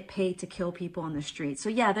ones that get paid to kill people on the street. So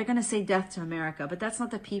yeah, they're going to say death to America, but that's not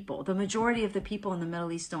the people. The majority of the people in the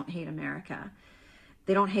Middle East don't hate America.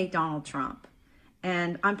 They don't hate Donald Trump.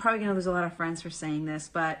 And I'm probably going to lose a lot of friends for saying this,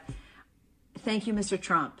 but thank you, Mr.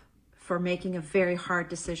 Trump, for making a very hard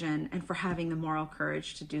decision and for having the moral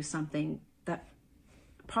courage to do something that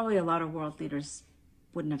probably a lot of world leaders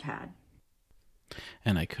wouldn't have had.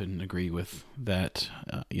 And I couldn't agree with that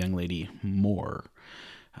young lady more.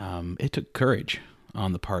 It took courage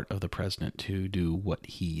on the part of the president to do what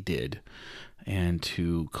he did and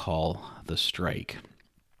to call the strike.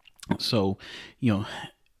 So,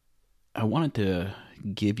 I wanted to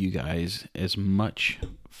give you guys as much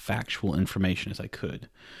factual information as I could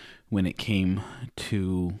when it came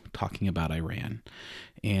to talking about Iran.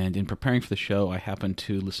 And in preparing for the show, I happened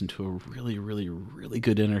to listen to a really, really, really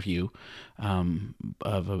good interview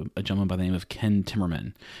of a gentleman by the name of Ken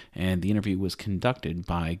Timmerman. And the interview was conducted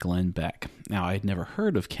by Glenn Beck. Now, I had never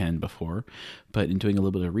heard of Ken before, but in doing a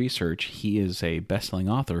little bit of research, he is a best-selling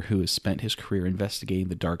author who has spent his career investigating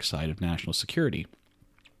the dark side of national security.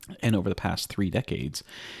 And over the past 3 decades,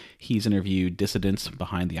 he's interviewed dissidents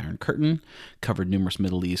behind the Iron Curtain, covered numerous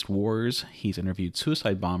Middle East wars. He's interviewed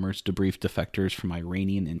suicide bombers, debriefed defectors from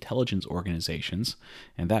Iranian intelligence organizations,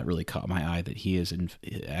 and that really caught my eye that he has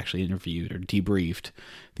actually interviewed or debriefed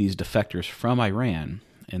these defectors from Iran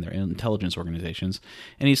and their intelligence organizations.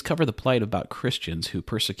 And he's covered the plight about Christians who've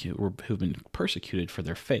been persecuted for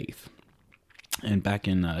their faith. And back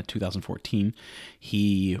in 2014,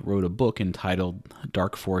 he wrote a book entitled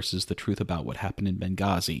Dark Forces, The Truth About What Happened in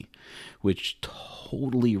Benghazi, which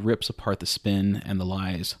totally rips apart the spin and the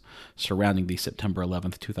lies surrounding the September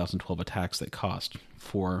 11th, 2012 attacks that cost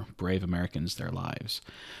 4 brave Americans their lives.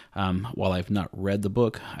 While I've not read the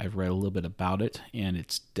book, I've read a little bit about it, and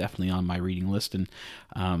it's definitely on my reading list. And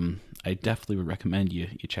I definitely would recommend you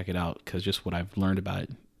check it out, because just what I've learned about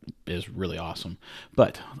it is really awesome.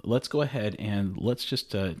 But let's go ahead and let's just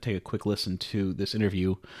take a quick listen to this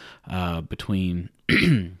interview between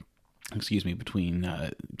Ken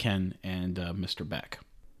and Mr. Beck.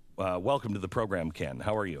 Welcome to the program, Ken.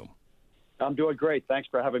 How are you? I'm doing great. Thanks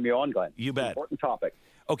for having me on, Glenn. You bet. Important topic.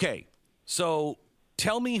 Okay, so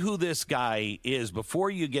tell me who this guy is before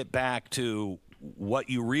you get back to what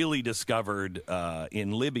you really discovered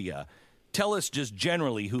in Libya. Tell us just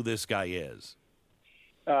generally who this guy is.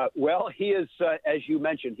 Well, he is, as you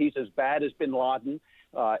mentioned, he's as bad as bin Laden.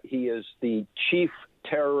 He is the chief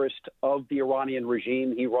terrorist of the Iranian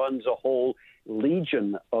regime. He runs a whole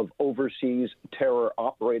legion of overseas terror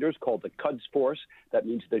operators called the Quds Force. That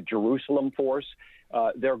means the Jerusalem Force.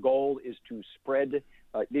 Their goal is to spread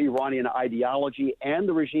the Iranian ideology and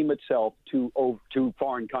the regime itself to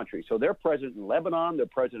foreign countries. So they're present in Lebanon. They're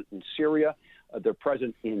present in Syria. They're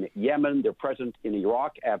present in Yemen. They're present in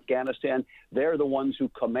Iraq, Afghanistan. They're the ones who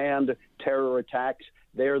command terror attacks.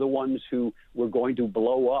 They're the ones who were going to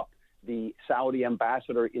blow up the Saudi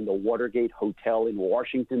ambassador in the Watergate Hotel in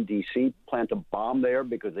Washington, D.C., plant a bomb there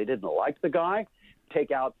because they didn't like the guy,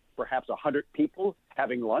 take out perhaps 100 people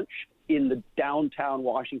having lunch in the downtown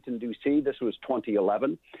Washington, D.C. This was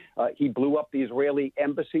 2011. He blew up the Israeli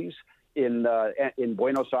embassies in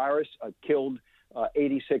Buenos Aires, killed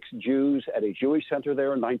 86 Jews at a Jewish center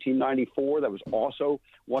there in 1994. That was also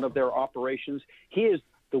one of their operations. He is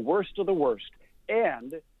the worst of the worst.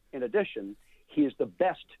 And in addition, he is the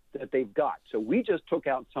best that they've got. So we just took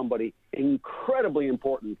out somebody incredibly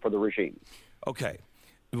important for the regime. Okay.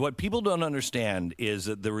 What people don't understand is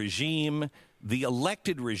that the regime, the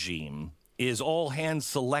elected regime, is all hand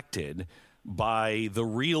selected by the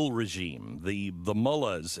real regime, the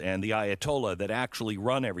mullahs and the Ayatollah that actually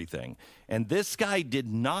run everything. And this guy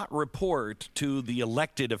did not report to the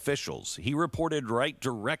elected officials. He reported right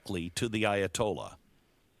directly to the Ayatollah.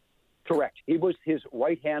 Correct. He was his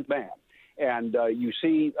right-hand man. And you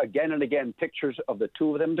see again and again pictures of the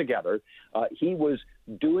two of them together. He was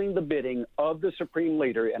doing the bidding of the Supreme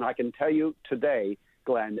Leader. And I can tell you today,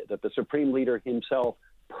 Glenn, that the Supreme Leader himself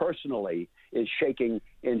personally is shaking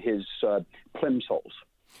in his plimsolls.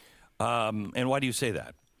 And why do you say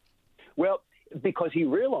that? Well, because he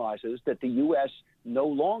realizes that the U.S. no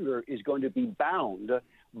longer is going to be bound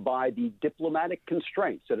by the diplomatic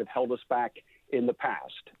constraints that have held us back in the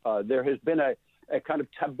past. There has been a kind of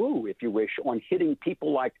taboo, if you wish, on hitting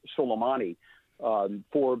people like Soleimani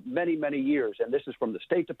for many, many years. And this is from the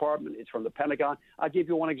State Department. It's from the Pentagon. I'll give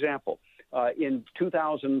you one example. In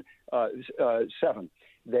 2007,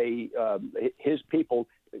 his people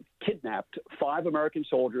kidnapped 5 American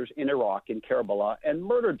soldiers in Iraq, in Karbala, and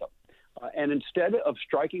murdered them. And instead of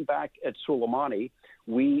striking back at Soleimani,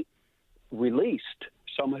 we released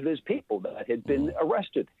some of his people that had been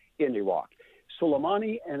arrested in Iraq.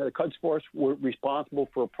 Soleimani and the Quds Force were responsible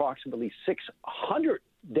for approximately 600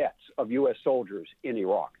 deaths of U.S. soldiers in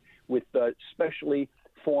Iraq with specially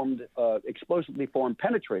formed, explosively formed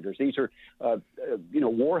penetrators. These are,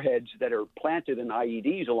 warheads that are planted in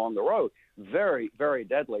IEDs along the road. Very, very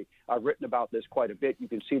deadly. I've written about this quite a bit. You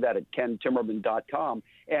can see that at kentimmerman.com.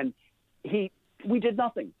 And we did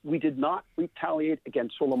nothing. We did not retaliate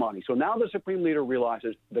against Soleimani. So now the Supreme Leader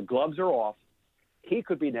realizes the gloves are off. He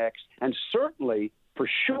could be next. And certainly, for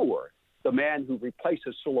sure, the man who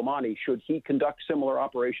replaces Soleimani, should he conduct similar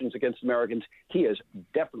operations against Americans, he is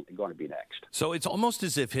definitely going to be next. So it's almost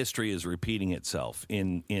as if history is repeating itself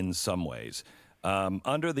in some ways.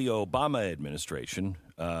 Under the Obama administration,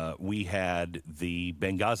 we had the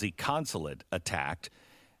Benghazi consulate attacked.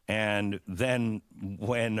 And then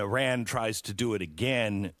when Iran tries to do it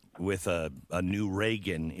again with a new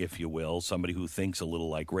Reagan, if you will, somebody who thinks a little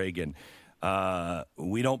like Reagan,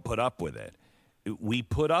 we don't put up with it. We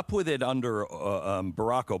put up with it under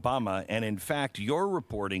Barack Obama, and in fact, your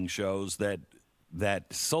reporting shows that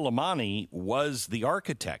Soleimani was the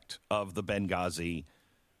architect of the Benghazi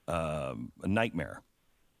nightmare.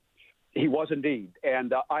 He was indeed.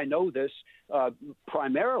 And I know this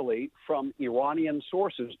primarily from Iranian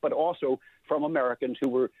sources, but also from Americans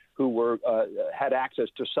who had access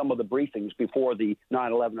to some of the briefings before the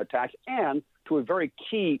 9/11 attacks, and to a very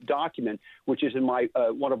key document, which is in my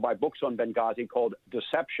one of my books on Benghazi called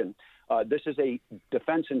Deception. This is a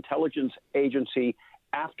Defense Intelligence Agency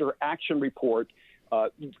after-action report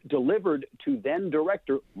delivered to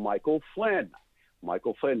then-director Michael Flynn.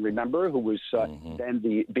 Michael Flynn, remember, who was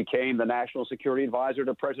became the national security advisor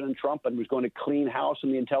to President Trump and was going to clean house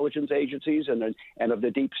in the intelligence agencies and of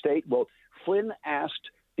the deep state. Well, Flynn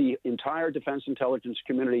asked the entire defense intelligence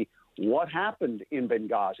community what happened in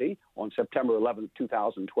Benghazi on September 11th,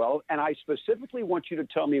 2012. And I specifically want you to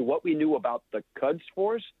tell me what we knew about the Quds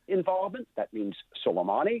Force involvement, that means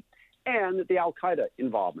Soleimani, and the al-Qaeda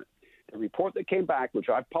involvement. The report that came back, which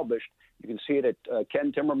I've published, you can see it at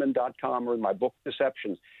kentimmerman.com or in my book,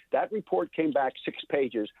 Deceptions. That report came back 6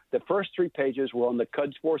 pages. The first 3 pages were on the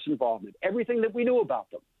Quds Force involvement. Everything that we knew about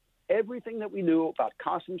them, everything that we knew about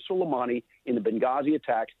Qasem Soleimani in the Benghazi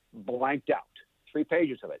attacks, blanked out. 3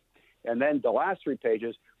 pages of it. And then the last 3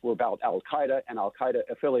 pages were about al-Qaeda and al-Qaeda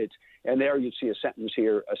affiliates. And there you'd see a sentence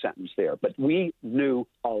here, a sentence there. But we knew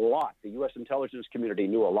a lot. The U.S. intelligence community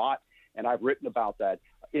knew a lot. And I've written about that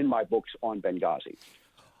in my books on Benghazi.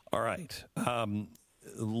 All right.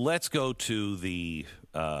 Let's go to the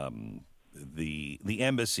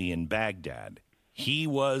embassy in Baghdad. He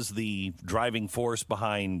was the driving force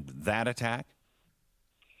behind that attack?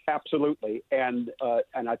 Absolutely. And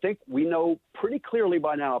I think we know pretty clearly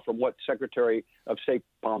by now from what Secretary of State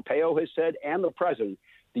Pompeo has said and the president,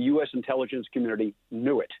 the U.S. intelligence community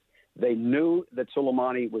knew it. They knew that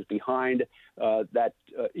Soleimani was behind that.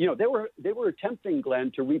 They were attempting,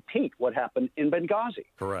 Glenn, to repeat what happened in Benghazi.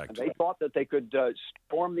 Correct. And they thought that they could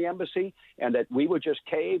storm the embassy and that we would just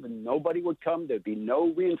cave and nobody would come. There'd be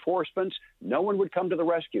no reinforcements. No one would come to the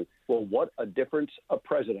rescue. Well, what a difference a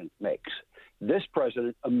president makes. This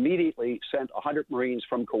president immediately sent 100 Marines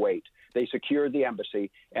from Kuwait. They secured the embassy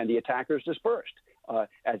and the attackers dispersed,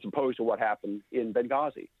 as opposed to what happened in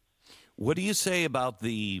Benghazi. What do you say about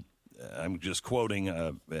the, I'm just quoting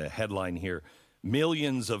a headline here,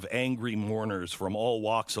 millions of angry mourners from all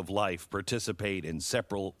walks of life participate in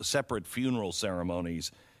separate funeral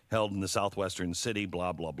ceremonies held in the southwestern city,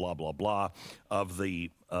 blah, blah, blah, blah, blah, of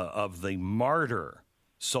the martyr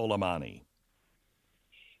Soleimani.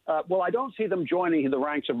 Well, I don't see them joining the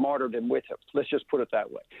ranks of martyrdom with him. Let's just put it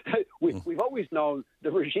that way. We've always known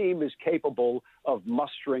the regime is capable of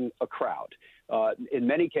mustering a crowd. In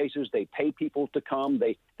many cases, they pay people to come.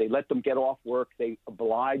 They let them get off work. They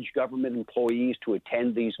oblige government employees to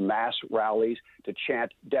attend these mass rallies to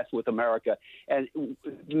chant "Death with America." And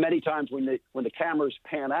many times when the cameras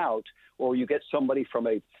pan out, or you get somebody from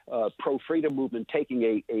a pro-freedom movement taking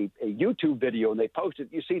a YouTube video and they post it,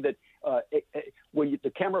 you see that when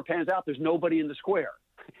the camera pans out, there's nobody in the square.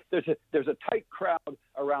 There's a tight crowd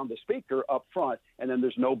around the speaker up front, and then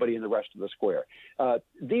there's nobody in the rest of the square.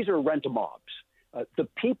 These are rent-a-mobs. The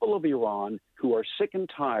people of Iran who are sick and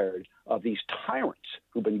tired of these tyrants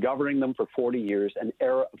who've been governing them for 40 years, an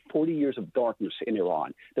era of 40 years of darkness in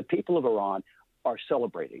Iran, the people of Iran are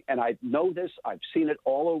celebrating. And I know this. I've seen it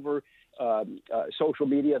all over social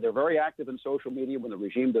media. They're very active in social media when the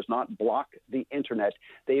regime does not block the internet.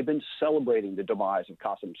 They have been celebrating the demise of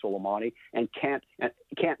Qasem Soleimani and can't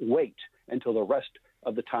wait until the rest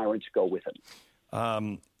of the tyrants go with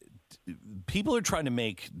him. People are trying to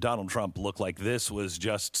make Donald Trump look like this was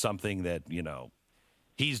just something that,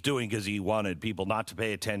 he's doing because he wanted people not to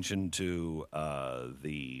pay attention to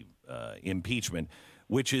the impeachment,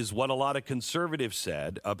 which is what a lot of conservatives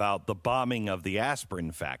said about the bombing of the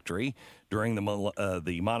aspirin factory during the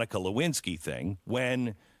Monica Lewinsky thing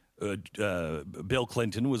when Bill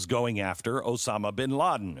Clinton was going after Osama bin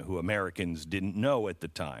Laden, who Americans didn't know at the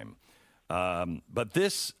time. But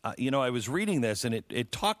this, I was reading this, and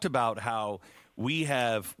it talked about how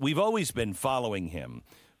we've always been following him,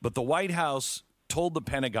 but the White House told the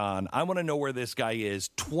Pentagon, I want to know where this guy is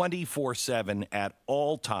 24/7 at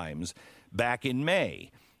all times. Back in May.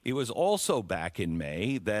 It was also back in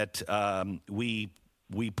May that we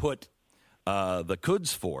put the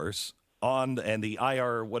Quds Force on, and the the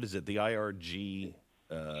IRGC.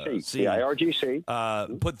 The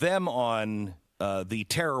IRGC. Put them on the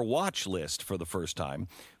terror watch list for the first time,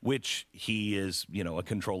 which he is, a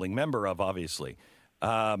controlling member of, obviously.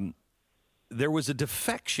 There was a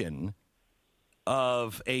defection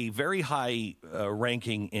of a very high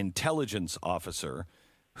ranking intelligence officer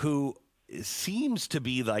who seems to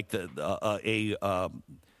be like a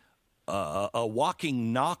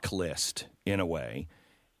walking knock list in a way.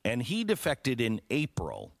 And he defected in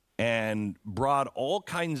April and brought all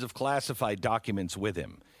kinds of classified documents with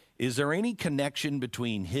him. Is there any connection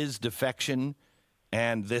between his defection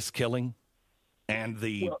and this killing and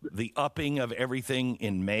the upping of everything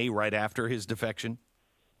in May right after his defection?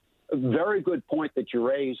 Very good point that you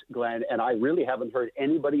raise, Glenn, and I really haven't heard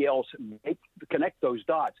anybody else connect those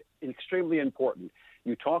dots. Extremely important.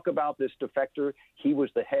 You talk about this defector. He was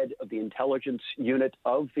the head of the intelligence unit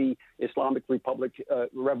of the Islamic Republic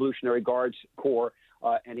Revolutionary Guards Corps,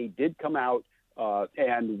 and he did come out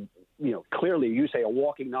and, clearly, you say a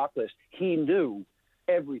walking knock list. He knew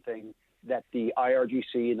everything that the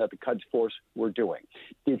IRGC and that the Quds Force were doing.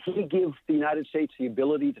 Did he give the United States the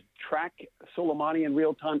ability to track Soleimani in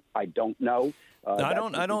real time? I don't know. I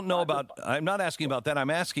don't know about. I'm not asking about that.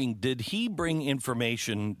 I'm asking, did he bring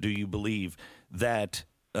information? Do you believe that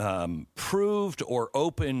proved or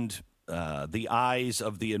opened the eyes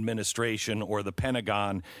of the administration or the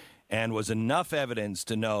Pentagon, and was enough evidence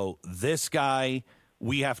to know this guy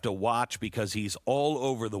we have to watch because he's all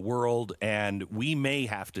over the world and we may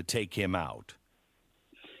have to take him out?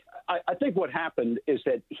 I think what happened is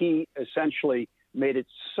that he essentially made it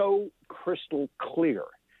so crystal clear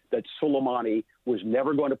that Soleimani was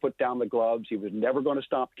never going to put down the gloves, he was never going to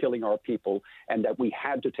stop killing our people, and that we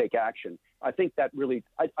had to take action. I think that really,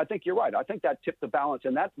 I think you're right. I think that tipped the balance.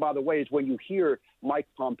 And that, by the way, is when you hear Mike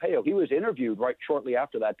Pompeo. He was interviewed right shortly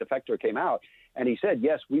after that defector came out, and he said,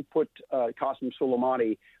 yes, we put Qasem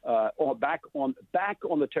Soleimani back on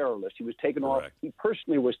the terror list. He was taken off. He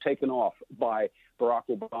personally was taken off by Barack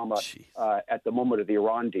Obama at the moment of the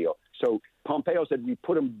Iran deal. So Pompeo said we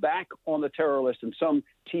put him back on the terror list, and some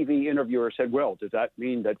TV interviewer said, well, does that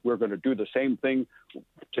mean that we're going to do the same thing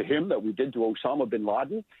to him that we did to Osama bin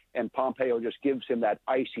Laden? And Pompeo just gives him that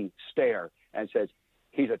icy stare and says,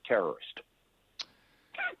 he's a terrorist.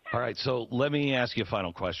 All right, so let me ask you a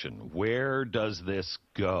final question. Where does this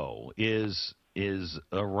go? Is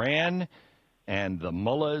Iran and the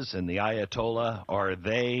mullahs and the Ayatollah, are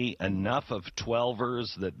they enough of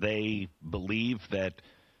 12ers that they believe that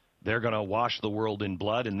they're going to wash the world in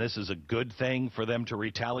blood and this is a good thing for them to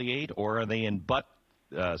retaliate? Or are they in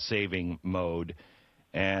butt-saving mode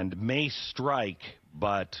and may strike,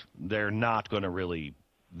 but they're not going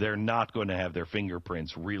to have their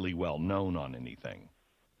fingerprints really well known on anything?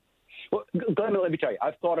 Well, Glenn, let me tell you,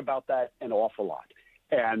 I've thought about that an awful lot.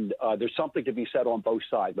 And there's something to be said on both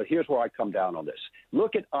sides. But here's where I come down on this.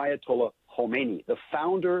 Look at Ayatollah Khomeini, the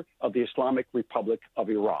founder of the Islamic Republic of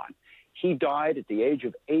Iran. He died at the age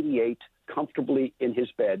of 88, comfortably in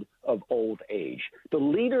his bed of old age. The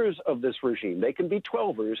leaders of this regime, they can be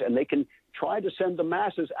 12ers, and they can try to send the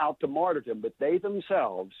masses out to martyrdom, but they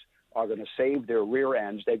themselves are going to save their rear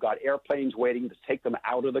ends. They've got airplanes waiting to take them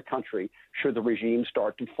out of the country should the regime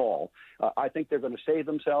start to fall. I think they're going to save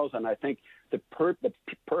themselves, and I think the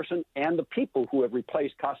person and the people who have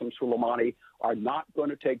replaced Qasem Soleimani are not going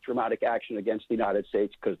to take dramatic action against the United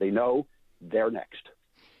States because they know they're next.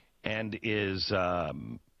 And is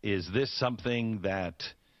this something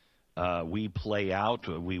that we play out?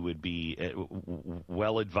 We would be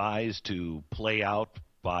well advised to play out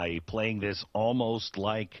by playing this almost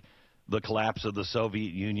like the collapse of the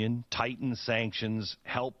Soviet Union, tighten sanctions,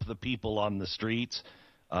 help the people on the streets,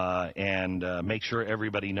 and make sure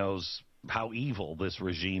everybody knows how evil this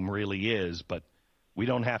regime really is, but we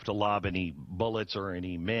don't have to lob any bullets or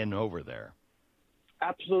any men over there.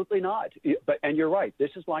 Absolutely not. And you're right.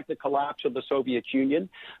 This is like the collapse of the Soviet Union.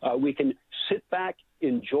 We can sit back,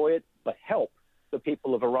 enjoy it, but help the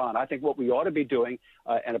people of Iran. I think what we ought to be doing,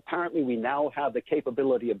 and apparently we now have the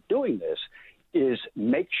capability of doing this, is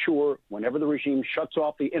make sure whenever the regime shuts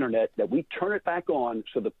off the internet that we turn it back on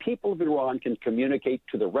so the people of Iran can communicate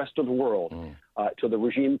to the rest of the world so the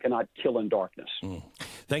regime cannot kill in darkness.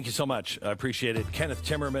 Thank you so much. I appreciate it. Kenneth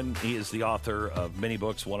Timmerman, he is the author of many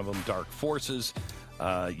books, one of them Dark Forces.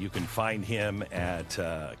 You can find him at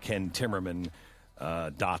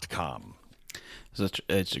kentimmerman.com.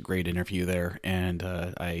 It's a great interview there, and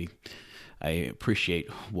I appreciate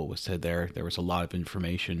what was said there. There was a lot of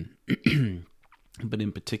information, but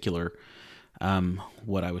in particular,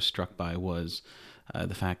 what I was struck by was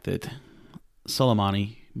the fact that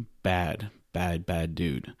Soleimani, bad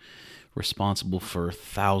dude, responsible for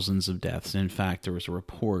thousands of deaths. In fact, there was a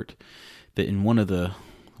report that in one of the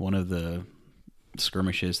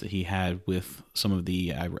skirmishes that he had with some of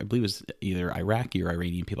the, I believe it was either Iraqi or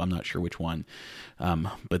Iranian people, I'm not sure which one,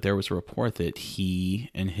 but there was a report that he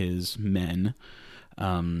and his men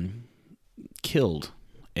killed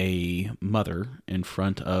a mother in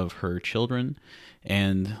front of her children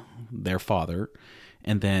and their father.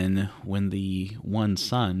 And then when the one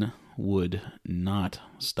son would not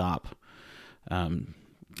stop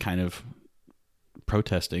kind of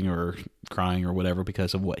protesting or crying or whatever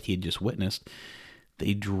because of what he had just witnessed,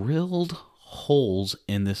 they drilled holes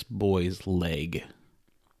in this boy's leg.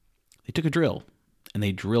 They took a drill and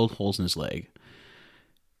they drilled holes in his leg.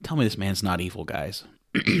 Tell me this man's not evil, guys.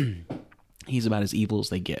 He's about as evil as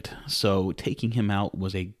they get. So taking him out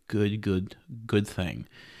was a good thing.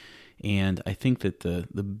 And I think that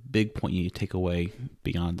the big point you take away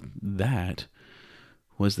beyond that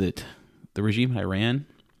was that the regime in Iran,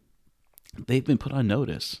 they've been put on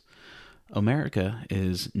notice. America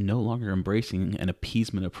is no longer embracing an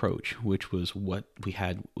appeasement approach, which was what we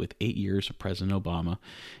had with 8 years of President Obama,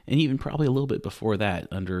 and even probably a little bit before that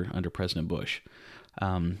under President Bush.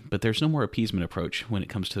 But there's no more appeasement approach when it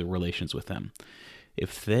comes to the relations with them.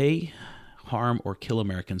 If they harm or kill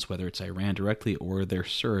Americans, whether it's Iran directly or their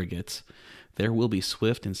surrogates, there will be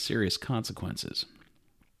swift and serious consequences.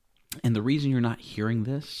 And the reason you're not hearing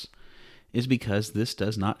this is because this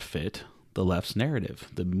does not fit the left's narrative.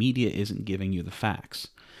 The media isn't giving you the facts.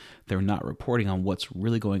 They're not reporting on what's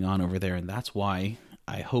really going on over there, and that's why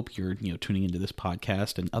I hope you're tuning into this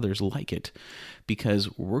podcast and others like it,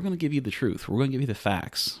 because we're going to give you the truth. We're going to give you the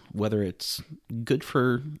facts, whether it's good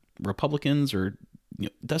for Republicans or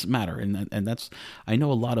it doesn't matter. And that's, I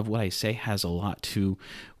know a lot of what I say has a lot to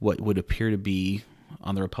what would appear to be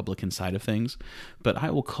on the Republican side of things, but I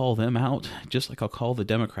will call them out just like I'll call the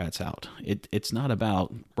Democrats out. It's not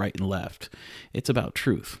about right and left. It's about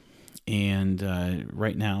truth. And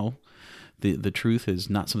right now, the truth is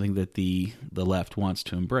not something that the left wants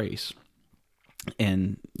to embrace.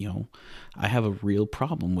 And, I have a real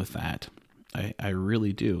problem with that. I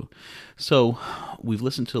really do. So we've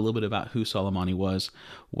listened to a little bit about who Soleimani was.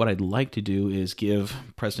 What I'd like to do is give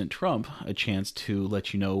President Trump a chance to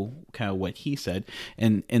let you know kind of what he said.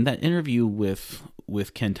 And that interview with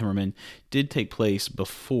Ken Timmerman did take place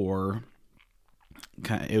before.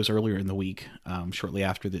 It was earlier in the week, shortly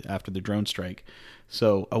after the drone strike.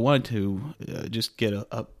 So I wanted to just get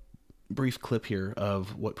a brief clip here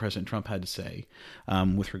of what President Trump had to say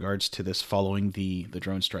with regards to this following the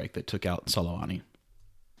drone strike that took out Soleimani.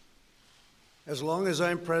 As long as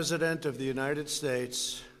I'm president of the United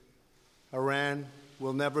States, Iran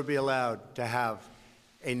will never be allowed to have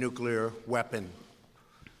a nuclear weapon.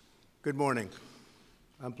 Good morning.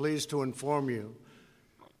 I'm pleased to inform you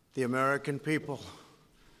the American people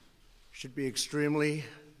should be extremely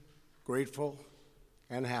grateful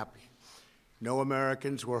and happy. No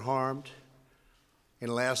Americans were harmed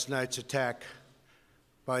in last night's attack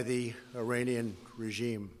by the Iranian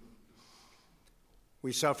regime.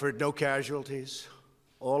 We suffered no casualties.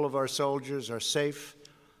 All of our soldiers are safe,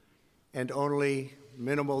 and only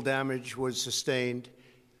minimal damage was sustained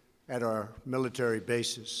at our military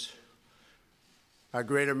bases. Our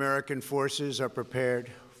great American forces are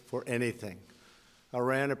prepared for anything.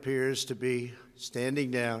 Iran appears to be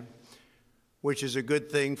standing down, which is a good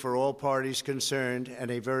thing for all parties concerned and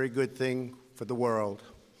a very good thing for the world.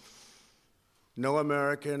 No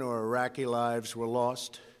American or Iraqi lives were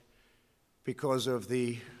lost because of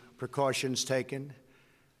the precautions taken,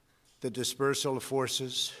 the dispersal of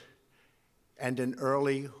forces, and an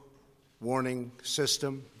early warning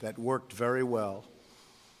system that worked very well.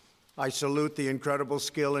 I salute the incredible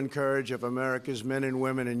skill and courage of America's men and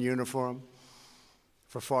women in uniform.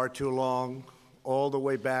 For far too long, all the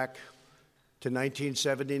way back to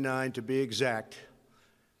 1979 to be exact,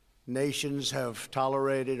 nations have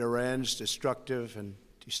tolerated Iran's destructive and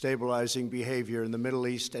destabilizing behavior in the Middle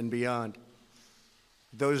East and beyond.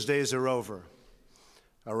 Those days are over.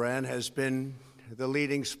 Iran has been the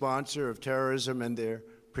leading sponsor of terrorism, and their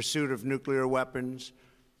pursuit of nuclear weapons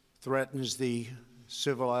threatens the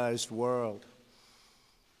civilized world.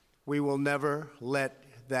 We will never let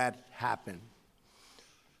that happen.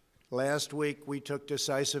 Last week, we took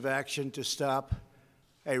decisive action to stop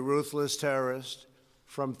a ruthless terrorist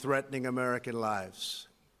from threatening American lives.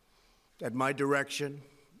 At my direction,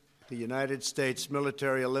 the United States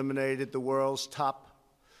military eliminated the world's top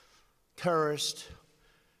terrorist,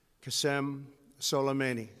 Qasem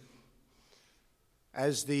Soleimani.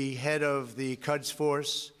 As the head of the Quds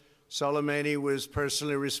Force, Soleimani was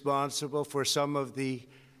personally responsible for some of the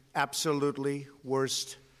absolutely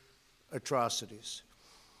worst atrocities.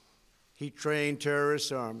 He trained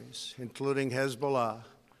terrorist armies, including Hezbollah,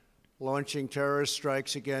 launching terrorist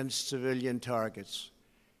strikes against civilian targets.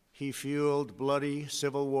 He fueled bloody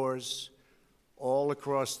civil wars all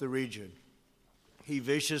across the region. He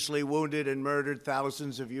viciously wounded and murdered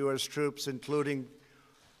thousands of U.S. troops, including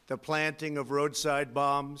the planting of roadside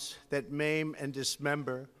bombs that maim and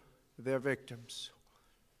dismember their victims.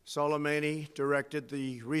 Soleimani directed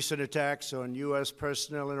the recent attacks on U.S.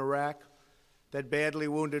 personnel in Iraq that badly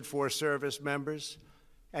wounded 4 service members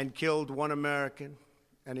and killed 1 American,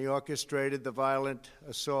 and he orchestrated the violent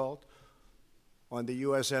assault on the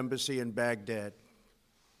U.S. Embassy in Baghdad.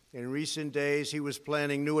 In recent days, he was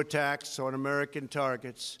planning new attacks on American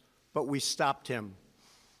targets, but we stopped him.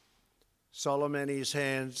 Soleimani's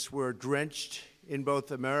hands were drenched in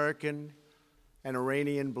both American and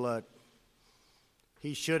Iranian blood.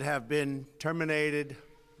 He should have been terminated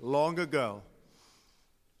long ago.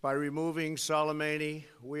 By removing Soleimani,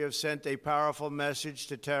 we have sent a powerful message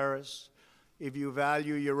to terrorists. If you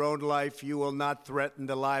value your own life, you will not threaten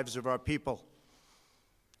the lives of our people.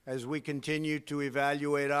 As we continue to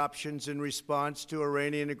evaluate options in response to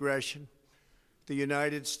Iranian aggression, the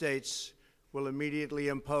United States will immediately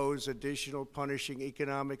impose additional punishing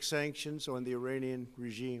economic sanctions on the Iranian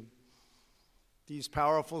regime. These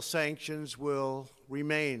powerful sanctions will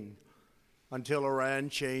remain until Iran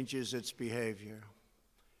changes its behavior.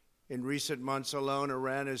 In recent months alone,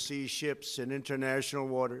 Iran has seized ships in international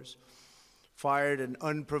waters, fired an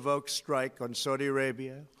unprovoked strike on Saudi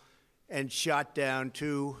Arabia, and shot down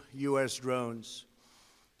 2 U.S. drones.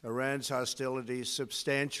 Iran's hostilities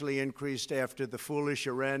substantially increased after the foolish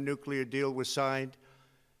Iran nuclear deal was signed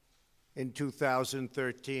in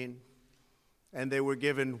 2013, and they were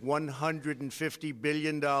given $150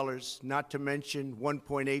 billion, not to mention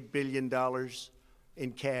 $1.8 billion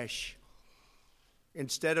in cash.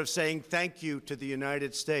 Instead of saying thank you to the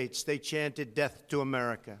United States, they chanted death to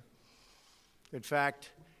America. In fact,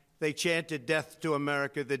 they chanted death to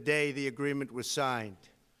America the day the agreement was signed.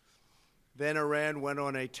 Then Iran went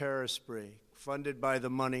on a terror spree, funded by the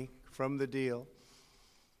money from the deal,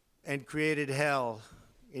 and created hell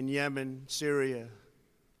in Yemen, Syria,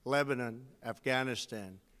 Lebanon,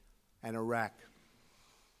 Afghanistan, and Iraq.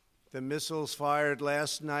 The missiles fired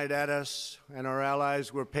last night at us and our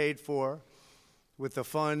allies were paid for with the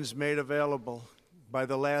funds made available by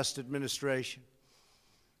the last administration.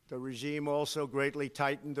 The regime also greatly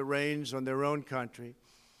tightened the reins on their own country,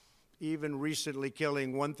 even recently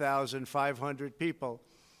killing 1,500 people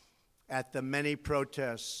at the many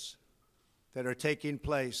protests that are taking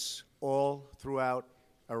place all throughout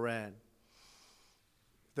Iran.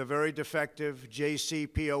 The very defective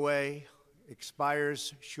JCPOA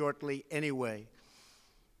expires shortly anyway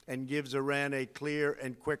and gives Iran a clear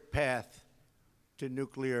and quick path to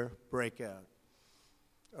nuclear breakout.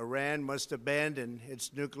 Iran must abandon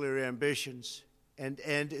its nuclear ambitions and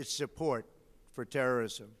end its support for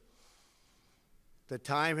terrorism. The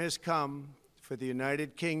time has come for the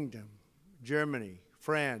United Kingdom, Germany,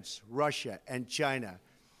 France, Russia, and China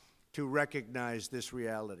to recognize this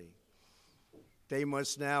reality. They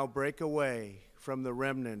must now break away from the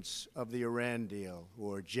remnants of the Iran deal,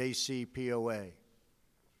 or JCPOA.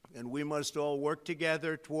 And we must all work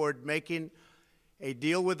together toward making a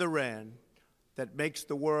deal with Iran that makes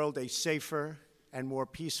the world a safer and more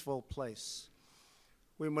peaceful place.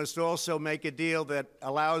 We must also make a deal that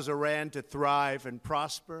allows Iran to thrive and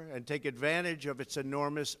prosper and take advantage of its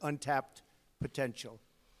enormous untapped potential.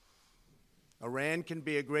 Iran can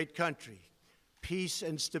be a great country. Peace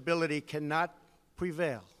and stability cannot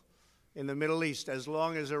prevail in the Middle East as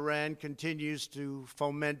long as Iran continues to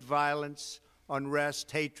foment violence,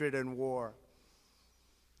 unrest, hatred, and war.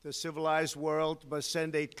 The civilized world must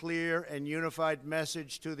send a clear and unified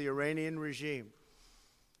message to the Iranian regime.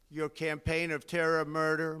 Your campaign of terror,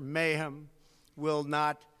 murder, mayhem will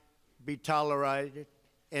not be tolerated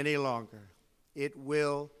any longer. It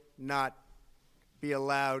will not be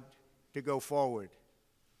allowed to go forward.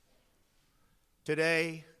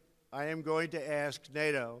 Today, I am going to ask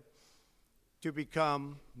NATO to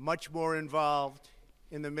become much more involved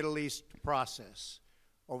in the Middle East process.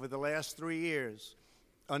 Over the last 3 years,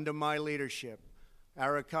 under my leadership,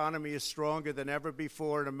 our economy is stronger than ever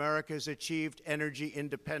before, and America has achieved energy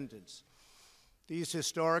independence. These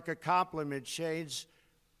historic accomplishments change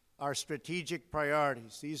our strategic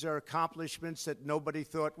priorities. These are accomplishments that nobody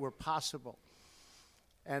thought were possible.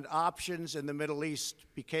 And options in the Middle East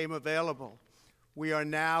became available. We are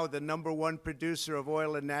now the #1 producer of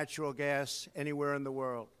oil and natural gas anywhere in the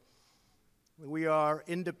world. We are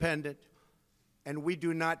independent, and we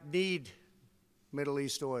do not need Middle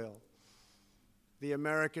East oil. The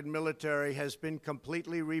American military has been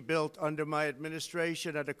completely rebuilt under my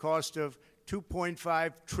administration at a cost of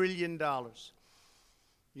 $2.5 trillion.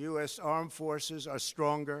 U.S. armed forces are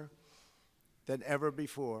stronger than ever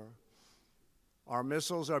before. Our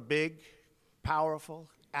missiles are big, powerful,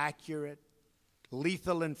 accurate,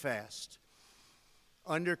 lethal, and fast.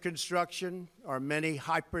 under construction are many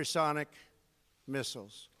hypersonic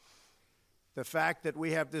missiles. The fact that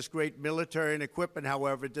we have this great military and equipment,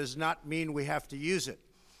 however, does not mean we have to use it.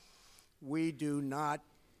 We do not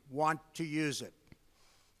want to use it.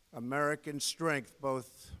 American strength,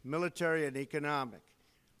 both military and economic,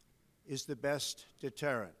 is the best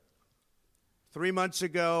deterrent. 3 months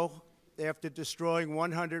ago, after destroying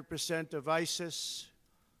 100% of ISIS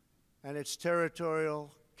and its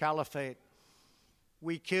territorial caliphate,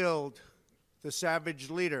 we killed the savage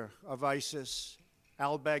leader of ISIS,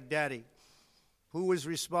 al-Baghdadi, who was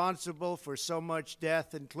responsible for so much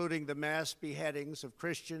death, including the mass beheadings of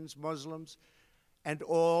Christians, Muslims, and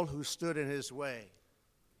all who stood in his way.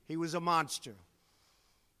 He was a monster.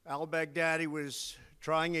 Al-Baghdadi was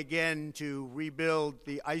trying again to rebuild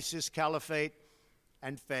the ISIS caliphate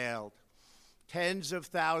and failed. Tens of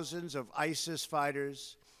thousands of ISIS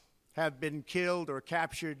fighters have been killed or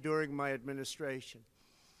captured during my administration.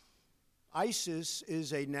 ISIS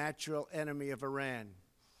is a natural enemy of Iran.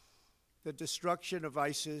 The destruction of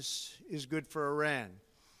ISIS is good for Iran,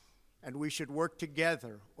 and we should work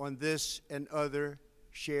together on this and other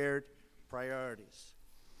shared priorities.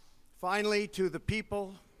 Finally, to the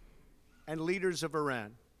people and leaders of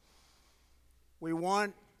Iran, we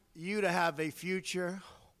want you to have a future,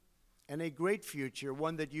 and a great future,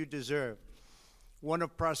 one that you deserve, one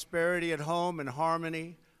of prosperity at home and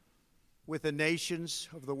harmony with the nations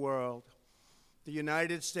of the world. The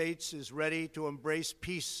United States is ready to embrace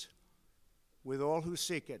peace with all who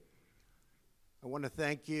seek it. I want to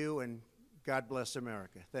thank you, and God bless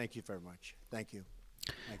America. Thank you very much. Thank you.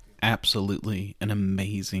 Thank you. Absolutely an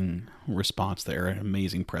amazing response there, an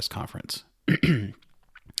amazing press conference.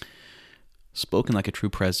 Spoken like a true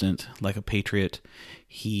president, like a patriot.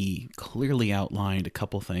 He clearly outlined a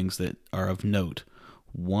couple things that are of note.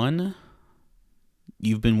 One,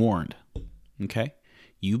 you've been warned, okay?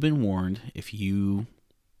 You've been warned. If you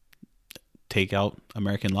take out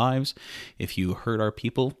American lives, if you hurt our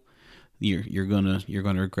people, you're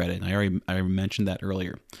gonna regret it. And I mentioned that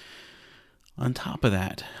earlier. On top of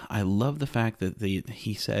that, I love the fact that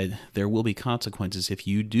he said there will be consequences if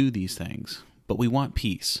you do these things, but we want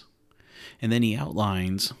peace. And then he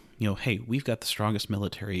outlines, hey, we've got the strongest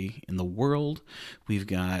military in the world. We've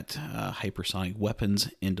got hypersonic weapons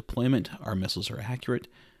in deployment. Our missiles are accurate,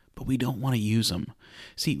 but we don't want to use them.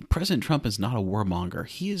 See, President Trump is not a warmonger.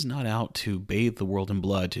 He is not out to bathe the world in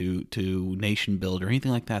blood, to nation build or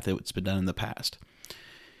anything like that that's been done in the past.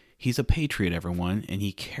 He's a patriot, everyone, and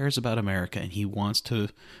he cares about America, and he wants to,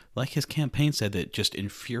 like his campaign said, that just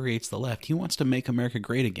infuriates the left. He wants to make America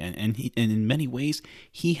great again, and in many ways,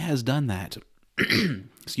 he has done that.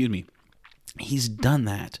 Excuse me. He's done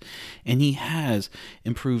that, and he has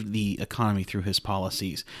improved the economy through his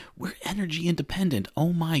policies. We're energy independent.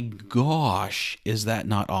 Oh my gosh, is that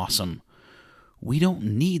not awesome? We don't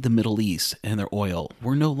need the Middle East and their oil.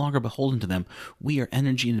 We're no longer beholden to them. We are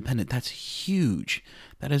energy independent. That's huge.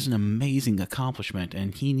 That is an amazing accomplishment,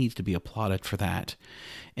 and he needs to be applauded for that.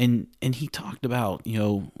 And he talked about,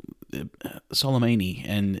 Soleimani,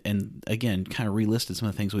 and again, kind of relisted some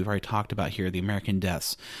of the things we've already talked about here, the American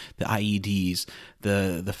deaths, the IEDs,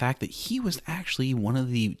 the fact that he was actually one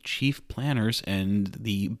of the chief planners in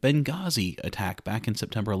the Benghazi attack back in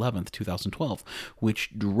September 11th, 2012,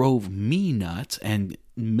 which drove me nuts and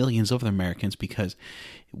millions of other Americans because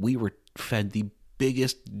we were fed the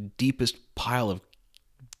biggest, deepest pile of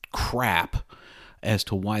crap as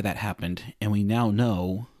to why that happened, and we now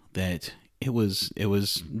know that it was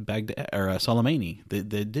Baghdad or Soleimani that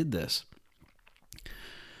did this.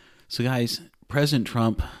 So, guys, President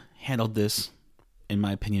Trump handled this, in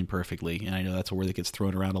my opinion, perfectly, and I know that's a word that gets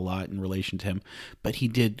thrown around a lot in relation to him, but he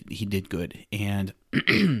did good, and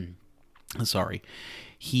sorry,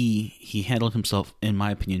 he handled himself, in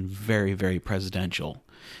my opinion, very, very presidential,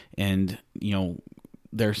 and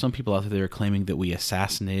there are some people out there that are claiming that we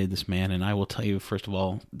assassinated this man, and I will tell you, first of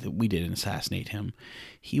all, that we didn't assassinate him.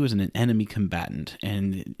 He was an enemy combatant,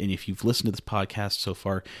 and if you've listened to this podcast so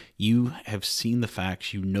far, you have seen the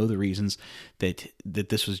facts, you know the reasons that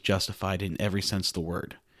this was justified in every sense of the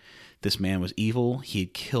word. This man was evil, he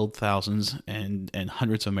had killed thousands and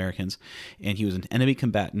hundreds of Americans, and he was an enemy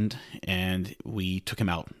combatant, and we took him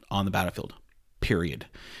out on the battlefield, period.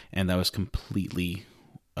 And that was completely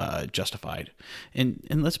justified. And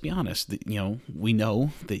let's be honest, we know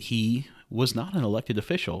that he was not an elected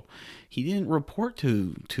official. He didn't report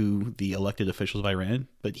to the elected officials of Iran,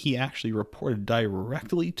 but he actually reported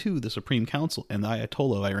directly to the Supreme Council and the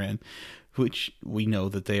Ayatollah of Iran, which we know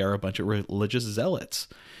that they are a bunch of religious zealots.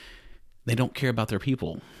 They don't care about their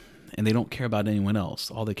people. and they don't care about anyone else.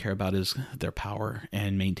 All they care about is their power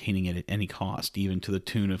and maintaining it at any cost, even to the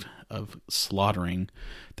tune of slaughtering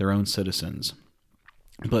their own citizens.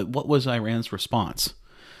 But what was Iran's response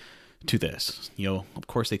to this? Of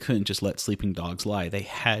course, they couldn't just let sleeping dogs lie. They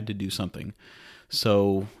had to do something.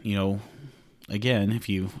 So, again, if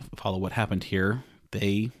you follow what happened here,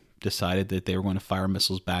 they decided that they were going to fire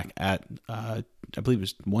missiles back at, I believe it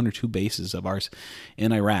was 1 or 2 bases of ours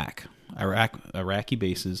in Iraqi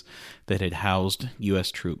bases that had housed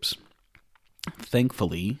U.S. troops.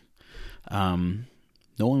 Thankfully, no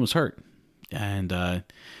one was hurt. And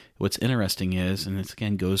what's interesting is, and this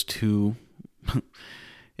again goes to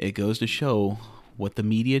show what the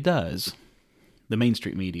media does, the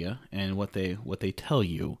mainstream media, and what they tell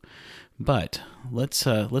you. But let's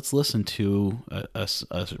listen to a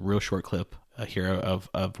real short clip here of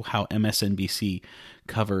how MSNBC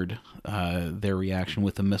covered their reaction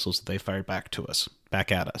with the missiles that they fired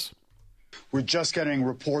back at us. We're just getting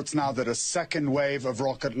reports now that a second wave of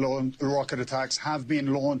rocket attacks have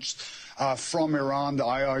been launched from Iran. The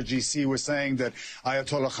IRGC was saying that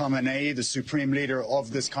Ayatollah Khamenei, the supreme leader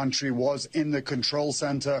of this country, was in the control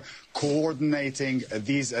center coordinating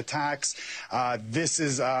these attacks. This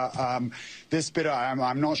bit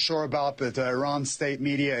I'm not sure about, but the Iran state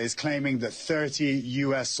media is claiming that 30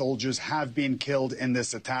 U.S. soldiers have been killed in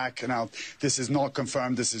this attack. Now, this is not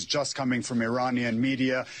confirmed. This is just coming from Iranian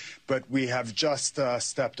media. But we have just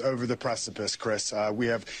stepped over the precipice, Chris. We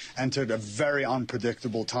have entered a very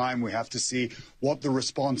unpredictable time. We have to see what the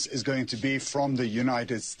response is going to be from the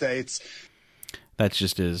United States. That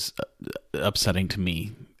just is upsetting to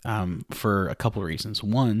me for a couple of reasons.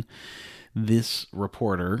 One, this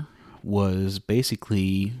reporter was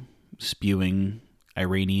basically spewing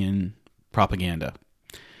Iranian propaganda.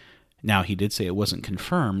 Now, he did say it wasn't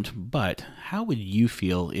confirmed, but how would you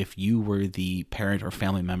feel if you were the parent or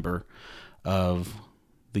family member of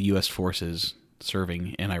the U.S. forces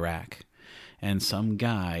serving in Iraq, and some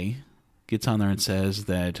guy gets on there and says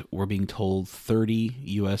that we're being told 30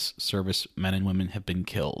 U.S. service men and women have been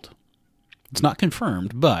killed? It's not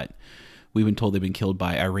confirmed, but we've been told they've been killed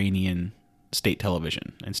by Iranian state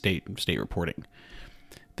television and state reporting.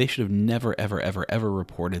 They should have never, ever, ever, ever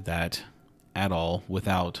reported that at all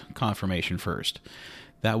without confirmation first.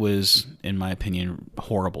 That was, in my opinion,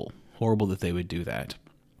 horrible that they would do that.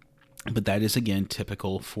 But that is, again,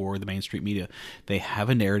 typical for the mainstream media. They have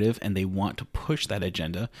a narrative and they want to push that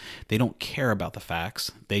agenda. They don't care about the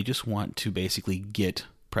facts. They just want to basically get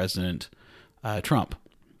President Trump.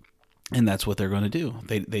 And that's what they're going to do.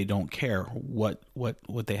 They don't care what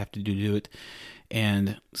they have to do it.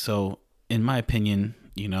 And so, in my opinion,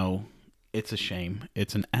 it's a shame.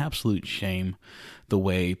 It's an absolute shame the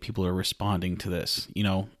way people are responding to this.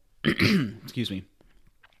 Excuse me.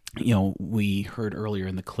 We heard earlier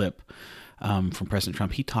in the clip from President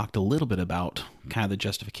Trump, he talked a little bit about kind of the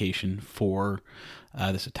justification for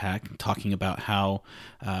this attack, talking about how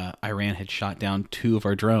Iran had shot down 2 of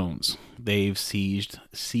our drones. They've seized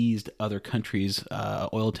other countries'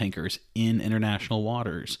 oil tankers in international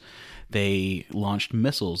waters. They launched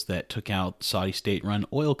missiles that took out Saudi state-run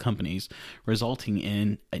oil companies, resulting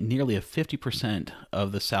in nearly a 50%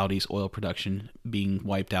 of the Saudis' oil production being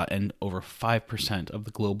wiped out, and over 5% of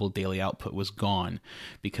the global daily output was gone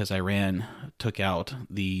because Iran took out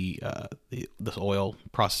this oil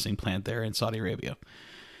processing plant there in Saudi Arabia.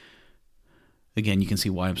 Again, you can see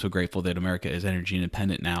why I'm so grateful that America is energy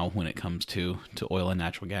independent now when it comes to oil and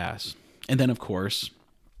natural gas. And then, of course,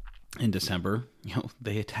 in December,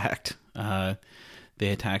 they attacked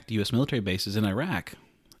U.S. military bases in Iraq,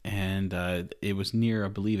 and it was near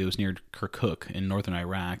Kirkuk in northern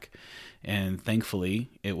Iraq, and thankfully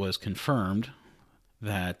it was confirmed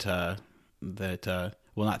that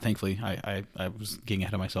well, not thankfully, I was getting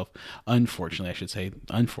ahead of myself.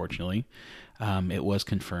 Unfortunately, it was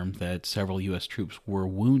confirmed that several U.S. troops were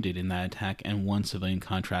wounded in that attack, and 1 civilian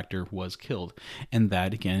contractor was killed. And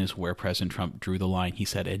that, again, is where President Trump drew the line. He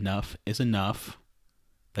said, enough is enough.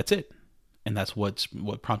 That's it. And that's what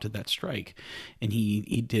prompted that strike. And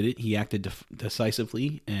he did it. He acted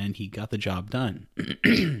decisively, and he got the job done.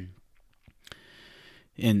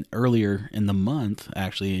 And earlier in the month,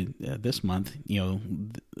 actually this month,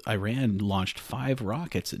 Iran launched 5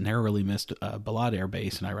 rockets that narrowly missed Balad Air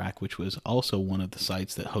Base in Iraq, which was also one of the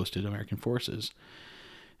sites that hosted American forces.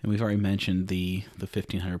 And we've already mentioned the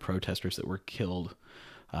 1,500 protesters that were killed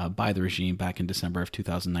by the regime back in December of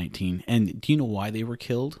 2019. And do you know why they were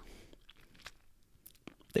killed?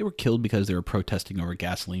 They were killed because they were protesting over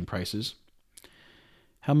gasoline prices.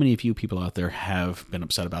 How many of you people out there have been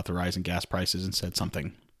upset about the rise in gas prices and said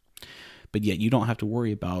something? But yet you don't have to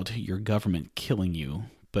worry about your government killing you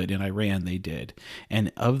but in Iran they did.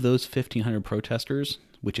 And of those 1,500 protesters,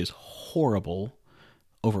 which is horrible,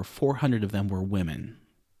 over 400 of them were women,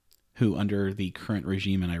 who under the current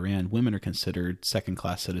regime in Iran, women are considered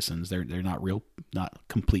second-class citizens. They're not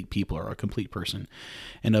complete people or a complete person.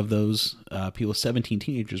 And of those people, 17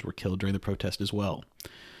 teenagers were killed during the protest as well.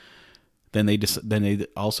 Then they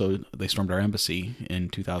stormed our embassy in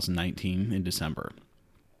 2019 in December.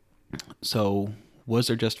 So was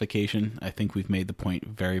there justification? I think we've made the point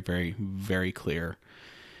very, very, very clear.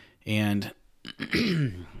 And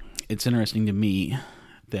it's interesting to me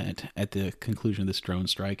that at the conclusion of this drone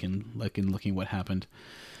strike and looking what happened,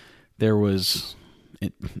 there was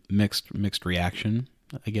mixed reaction,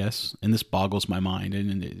 I guess. And this boggles my mind,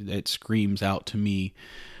 and it screams out to me,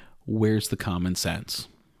 where's the common sense?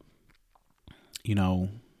 You know,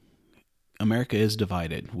 America is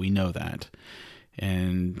divided. We know that.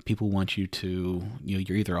 And people want you to,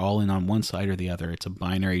 you're either all in on one side or the other. It's a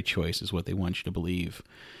binary choice is what they want you to believe.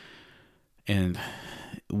 And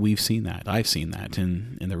we've seen that. I've seen that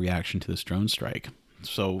in the reaction to this drone strike.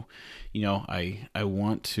 So, I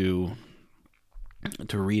want to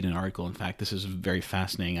read an article. In fact, this is very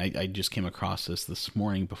fascinating. I just came across this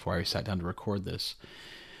morning before I sat down to record this.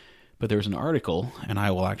 But there was an article, and I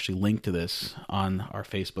will actually link to this on our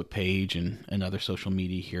Facebook page and other social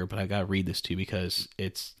media here, but I got to read this to you because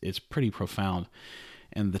it's pretty profound.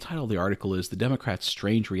 And the title of the article is "The Democrats'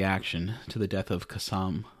 Strange Reaction to the Death of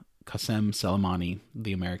Qasem Soleimani,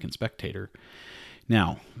 the American Spectator."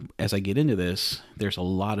 Now, as I get into this, there's a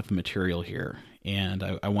lot of material here, and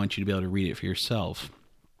I want you to be able to read it for yourself.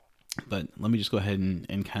 But let me just go ahead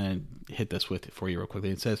and kind of hit this for you real quickly.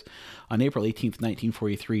 It says, on April 18th,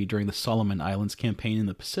 1943, during the Solomon Islands campaign in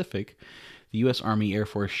the Pacific, the U.S. Army Air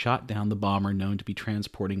Force shot down the bomber known to be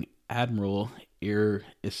transporting Admiral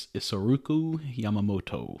Isoroku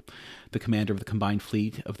Yamamoto, the commander of the combined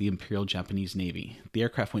fleet of the Imperial Japanese Navy. The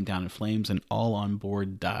aircraft went down in flames and all on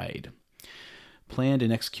board died. Planned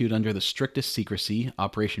and executed under the strictest secrecy,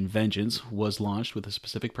 Operation Vengeance was launched with the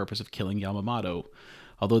specific purpose of killing Yamamoto.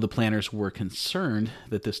 Although the planners were concerned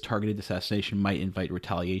that this targeted assassination might invite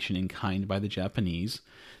retaliation in kind by the Japanese,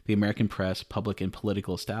 the American press, public, and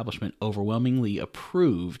political establishment overwhelmingly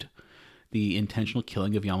approved the intentional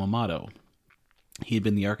killing of Yamamoto. He had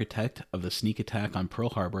been the architect of the sneak attack on Pearl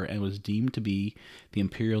Harbor and was deemed to be the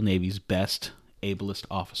Imperial Navy's best, ablest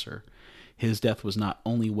officer. His death was not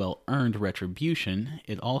only well-earned retribution,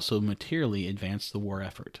 it also materially advanced the war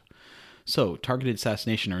effort. So, targeted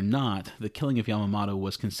assassination or not, the killing of Yamamoto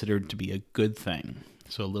was considered to be a good thing.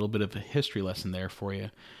 So a little bit of a history lesson there for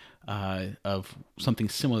you of something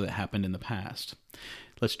similar that happened in the past.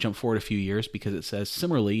 Let's jump forward a few years because it says,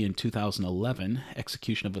 similarly, in 2011,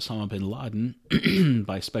 execution of Osama bin Laden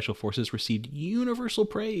by special forces received universal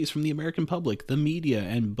praise from the American public, the media,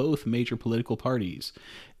 and both major political parties.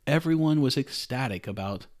 Everyone was ecstatic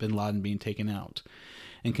about bin Laden being taken out.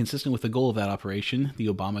 And consistent with the goal of that operation, the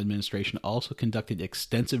Obama administration also conducted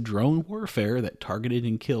extensive drone warfare that targeted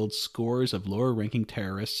and killed scores of lower-ranking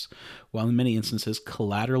terrorists, while in many instances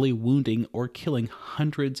collaterally wounding or killing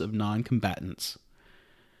hundreds of non-combatants.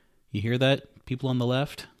 You hear that, people on the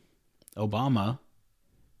left? Obama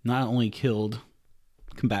not only killed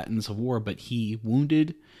combatants of war, but he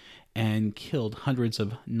wounded and killed hundreds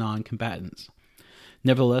of non-combatants.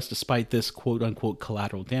 Nevertheless, despite this quote-unquote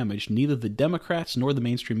collateral damage, neither the Democrats nor the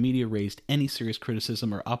mainstream media raised any serious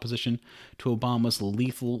criticism or opposition to Obama's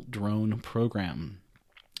lethal drone program.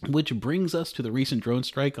 Which brings us to the recent drone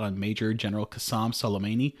strike on Major General Qasem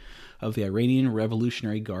Soleimani of the Iranian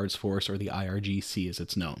Revolutionary Guards Force, or the IRGC as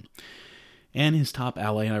it's known, and his top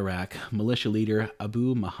ally in Iraq, militia leader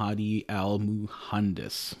Abu Mahdi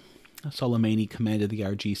al-Muhandis. Soleimani commanded the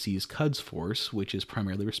IRGC's Quds Force, which is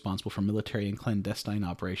primarily responsible for military and clandestine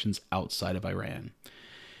operations outside of Iran.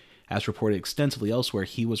 As reported extensively elsewhere,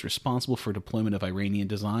 he was responsible for deployment of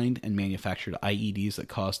Iranian-designed and manufactured IEDs that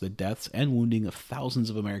caused the deaths and wounding of thousands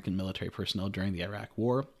of American military personnel during the Iraq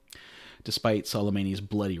War. Despite Soleimani's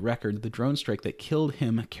bloody record, the drone strike that killed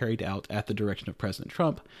him, carried out at the direction of President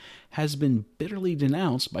Trump, has been bitterly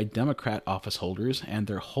denounced by Democrat office holders and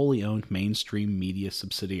their wholly owned mainstream media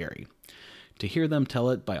subsidiary. To hear them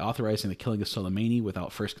tell it by authorizing the killing of Soleimani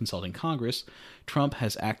without first consulting Congress, Trump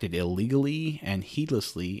has acted illegally and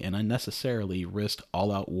heedlessly and unnecessarily risked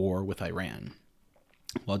all-out war with Iran.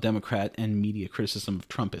 While Democrat and media criticism of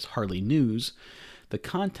Trump is hardly news, the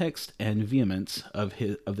context and vehemence of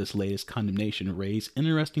this latest condemnation raise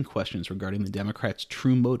interesting questions regarding the Democrats'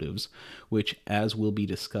 true motives, which, as will be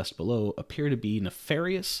discussed below, appear to be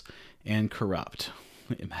nefarious and corrupt.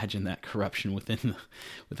 Imagine that corruption within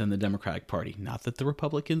the Democratic Party. Not that the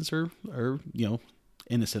Republicans are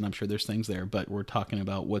innocent. I'm sure there's things there, but we're talking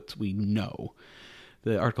about what we know.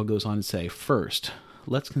 The article goes on to say, first,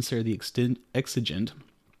 let's consider the exigent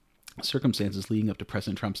circumstances leading up to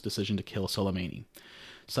President Trump's decision to kill Soleimani.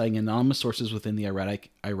 Citing anonymous sources within the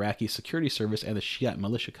Iraqi security service and the Shiite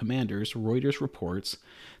militia commanders, Reuters reports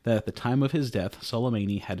that at the time of his death,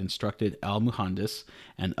 Soleimani had instructed al-Muhandis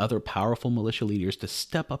and other powerful militia leaders to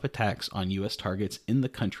step up attacks on U.S. targets in the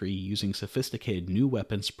country using sophisticated new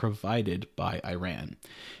weapons provided by Iran,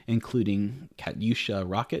 including Katyusha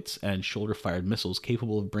rockets and shoulder-fired missiles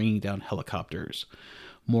capable of bringing down helicopters.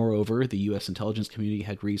 Moreover, the U.S. intelligence community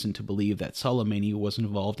had reason to believe that Soleimani was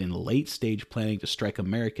involved in late-stage planning to strike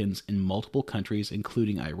Americans in multiple countries,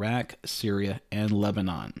 including Iraq, Syria, and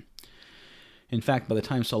Lebanon. In fact, by the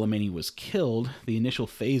time Soleimani was killed, the initial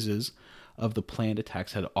phases of the planned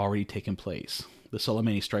attacks had already taken place. The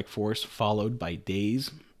Soleimani strike force followed by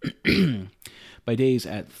days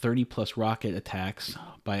at 30-plus rocket attacks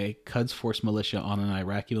by Quds Force militia on an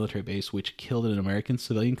Iraqi military base, which killed an American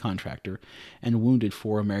civilian contractor and wounded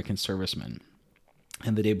 4 American servicemen.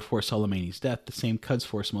 And the day before Soleimani's death, the same Quds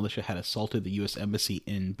Force militia had assaulted the U.S. Embassy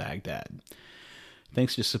in Baghdad.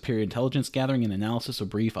 Thanks to superior intelligence gathering and analysis, a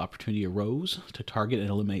brief opportunity arose to target and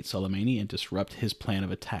eliminate Soleimani and disrupt his plan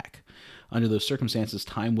of attack. Under those circumstances,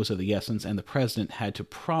 time was of the essence, and the president had to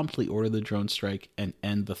promptly order the drone strike and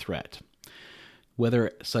end the threat.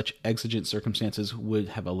 Whether such exigent circumstances would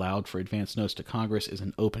have allowed for advance notice to Congress is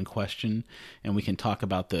an open question, and we can talk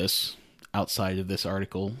about this outside of this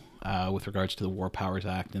article with regards to the War Powers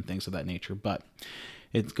Act and things of that nature. But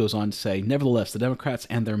it goes on to say, nevertheless, the Democrats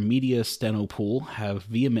and their media steno pool have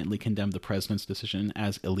vehemently condemned the president's decision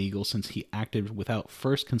as illegal since he acted without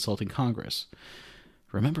first consulting Congress.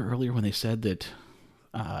 Remember earlier when they said that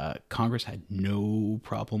Congress had no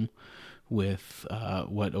problem with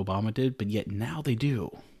what Obama did, but yet now they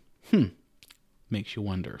do? Makes you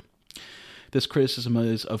wonder. This criticism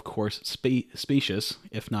is, of course, specious,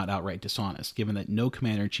 if not outright dishonest, given that no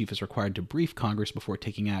commander-in-chief is required to brief Congress before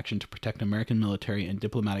taking action to protect American military and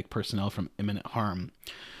diplomatic personnel from imminent harm.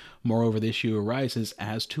 Moreover, the issue arises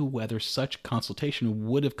as to whether such consultation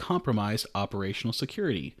would have compromised operational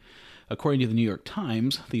security. According to the New York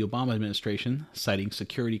Times, the Obama administration, citing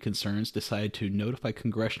security concerns, decided to notify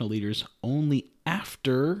congressional leaders only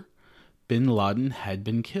after bin Laden had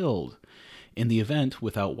been killed. In the event,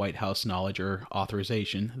 without White House knowledge or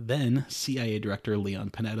authorization, then CIA Director Leon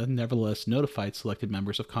Panetta nevertheless notified selected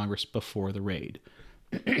members of Congress before the raid.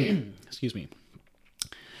 Excuse me.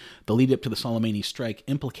 The lead-up to the Soleimani strike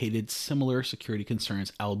implicated similar security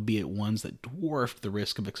concerns, albeit ones that dwarfed the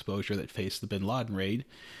risk of exposure that faced the bin Laden raid.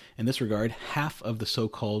 In this regard, half of the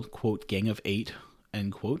so-called, quote, Gang of Eight,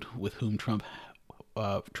 end quote, with whom Trump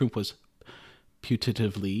was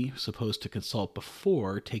putatively supposed to consult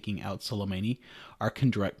before taking out Soleimani, are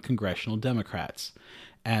congressional Democrats.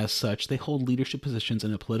 As such, they hold leadership positions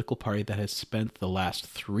in a political party that has spent the last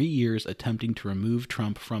 3 years attempting to remove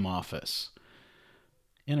Trump from office.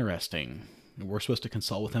 Interesting. We're supposed to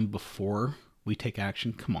consult with them before we take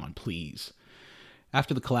action? Come on, please.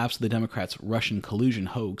 After the collapse of the Democrats' Russian collusion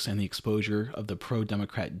hoax and the exposure of the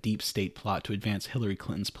pro-Democrat deep state plot to advance Hillary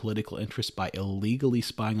Clinton's political interests by illegally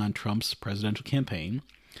spying on Trump's presidential campaign,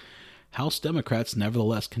 House Democrats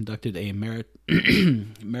nevertheless conducted a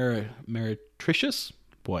meretricious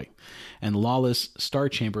and lawless Star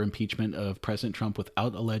Chamber impeachment of President Trump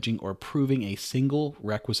without alleging or proving a single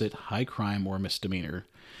requisite high crime or misdemeanor.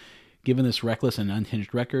 Given this reckless and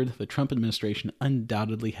unhinged record, the Trump administration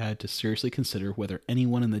undoubtedly had to seriously consider whether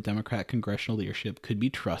anyone in the Democrat congressional leadership could be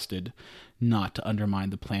trusted not to undermine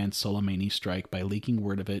the planned Soleimani strike by leaking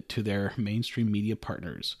word of it to their mainstream media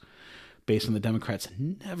partners. Based on the Democrats'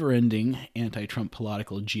 never-ending anti-Trump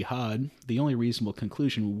political jihad, the only reasonable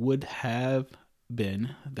conclusion would have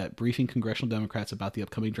been that briefing congressional Democrats about the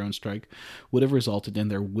upcoming drone strike would have resulted in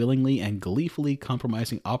their willingly and gleefully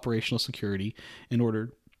compromising operational security in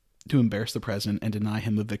order to embarrass the president and deny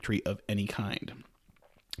him a victory of any kind.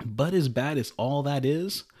 But as bad as all that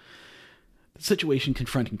is, the situation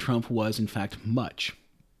confronting Trump was, in fact, much,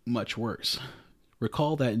 much worse.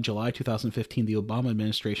 Recall that in July 2015, the Obama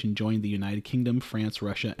administration joined the United Kingdom, France,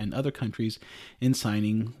 Russia, and other countries in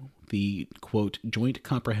signing the, quote, Joint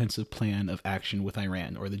Comprehensive Plan of Action with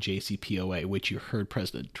Iran, or the JCPOA, which you heard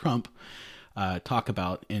President Trump talk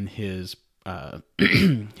about in his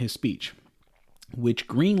his speech, which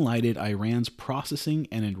green-lighted Iran's processing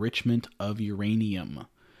and enrichment of uranium.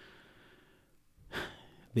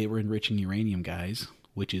 They were enriching uranium, guys,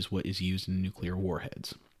 which is what is used in nuclear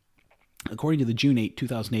warheads. According to the June 8,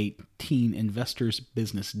 2018 Investors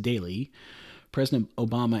Business Daily, President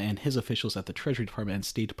Obama and his officials at the Treasury Department and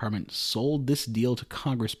State Department sold this deal to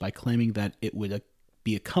Congress by claiming that it would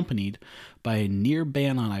be accompanied by a near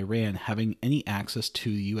ban on Iran having any access to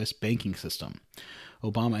the U.S. banking system.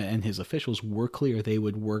 Obama and his officials were clear they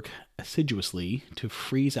would work assiduously to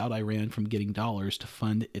freeze out Iran from getting dollars to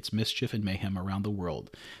fund its mischief and mayhem around the world,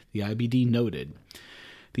 the IBD noted.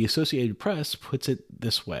 The Associated Press puts it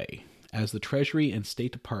this way: as the Treasury and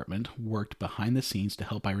State Department worked behind the scenes to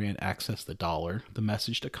help Iran access the dollar, the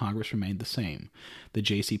message to Congress remained the same. The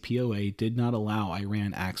JCPOA did not allow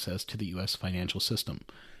Iran access to the U.S. financial system.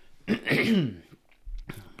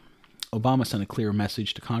 Obama sent a clear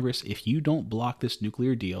message to Congress: if you don't block this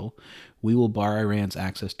nuclear deal, we will bar Iran's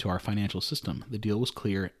access to our financial system. The deal was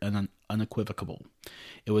clear and unequivocal.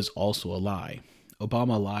 It was also a lie.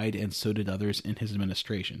 Obama lied, and so did others in his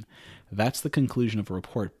administration. That's the conclusion of a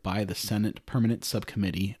report by the Senate Permanent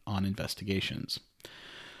Subcommittee on Investigations.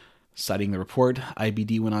 Citing the report,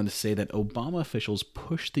 IBD went on to say that Obama officials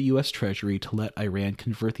pushed the U.S. Treasury to let Iran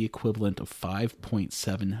convert the equivalent of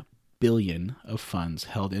 $5.7 billion of funds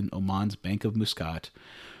held in Oman's Bank of Muscat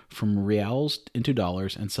from reals into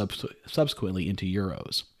dollars and subsequently into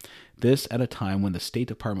euros. This at a time when the State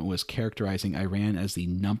Department was characterizing Iran as the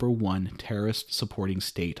 #1 terrorist-supporting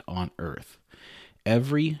state on earth.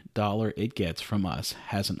 Every dollar it gets from us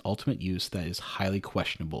has an ultimate use that is highly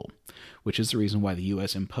questionable, which is the reason why the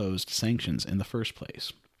U.S. imposed sanctions in the first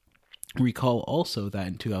place. Recall also that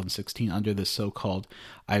in 2016, under the so-called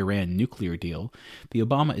Iran nuclear deal, the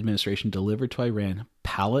Obama administration delivered to Iran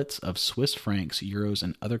pallets of Swiss francs, euros,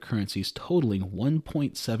 and other currencies totaling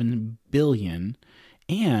 $1.7 billion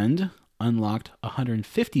and unlocked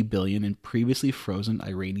 $150 billion in previously frozen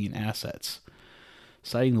Iranian assets.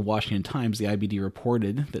 Citing the Washington Times, the IBD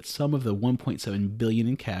reported that some of the $1.7 billion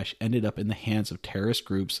in cash ended up in the hands of terrorist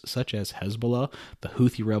groups such as Hezbollah, the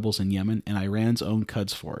Houthi rebels in Yemen, and Iran's own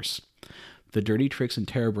Quds Force, the dirty tricks and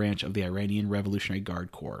terror branch of the Iranian Revolutionary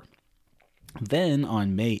Guard Corps. Then,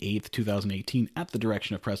 on May 8, 2018, at the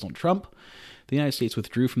direction of President Trump, the United States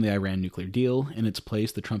withdrew from the Iran nuclear deal. In its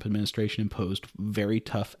place, the Trump administration imposed very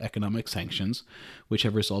tough economic sanctions, which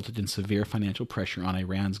have resulted in severe financial pressure on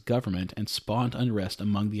Iran's government and spawned unrest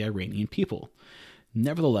among the Iranian people.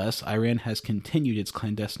 Nevertheless, Iran has continued its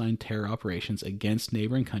clandestine terror operations against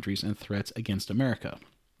neighboring countries and threats against America.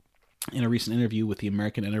 In a recent interview with the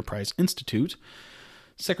American Enterprise Institute,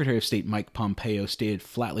 Secretary of State Mike Pompeo stated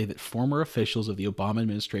flatly that former officials of the Obama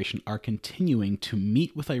administration are continuing to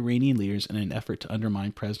meet with Iranian leaders in an effort to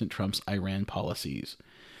undermine President Trump's Iran policies.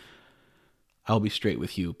 "I'll be straight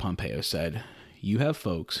with you," Pompeo said. "You have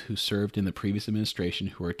folks who served in the previous administration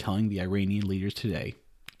who are telling the Iranian leaders today,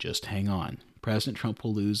 just hang on. President Trump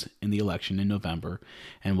will lose in the election in November,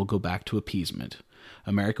 and we'll go back to appeasement.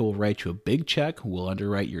 America will write you a big check, we'll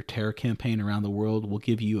underwrite your terror campaign around the world, we'll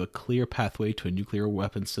give you a clear pathway to a nuclear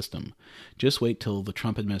weapons system. Just wait till the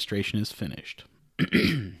Trump administration is finished."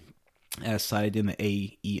 As cited in the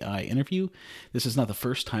AEI interview, this is not the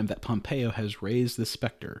first time that Pompeo has raised this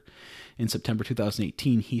specter. In September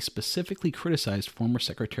 2018, he specifically criticized former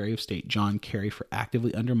Secretary of State John Kerry for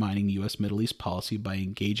actively undermining U.S. Middle East policy by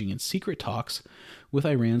engaging in secret talks with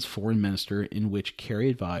Iran's foreign minister in which Kerry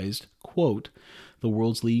advised, quote, "the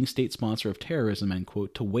world's leading state sponsor of terrorism," end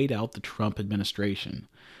quote, to wait out the Trump administration.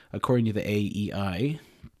 According to the AEI,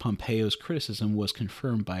 Pompeo's criticism was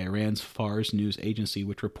confirmed by Iran's Fars news agency,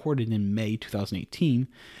 which reported in May 2018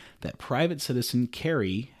 that private citizen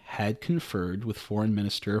Kerry had conferred with Foreign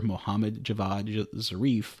Minister Mohammad Javad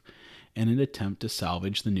Zarif in an attempt to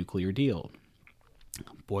salvage the nuclear deal.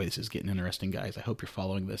 Boy, this is getting interesting, guys. I hope you're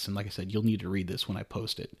following this, and like I said, you'll need to read this when I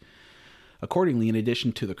post it. Accordingly, in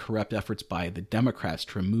addition to the corrupt efforts by the Democrats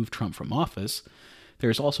to remove Trump from office, there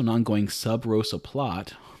is also an ongoing sub rosa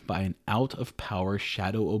plot by an out-of-power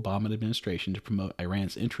shadow Obama administration to promote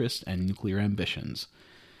Iran's interests and nuclear ambitions,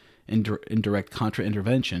 in direct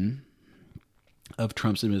contra-intervention of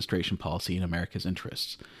Trump's administration policy in America's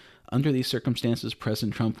interests. Under these circumstances,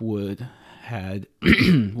 President Trump would have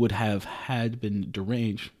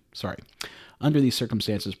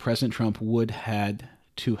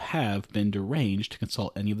been deranged to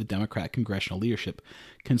consult any of the Democrat congressional leadership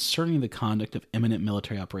concerning the conduct of imminent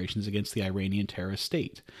military operations against the Iranian terrorist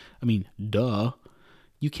state. I mean, duh.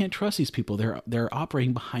 You can't trust these people. They're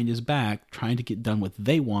operating behind his back, trying to get done what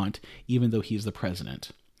they want, even though he's the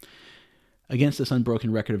president. Against this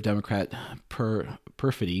unbroken record of Democrat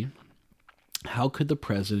perfidy, how could the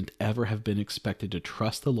president ever have been expected to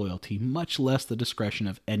trust the loyalty, much less the discretion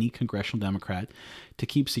of any congressional Democrat to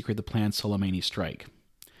keep secret the planned Soleimani strike?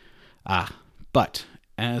 But,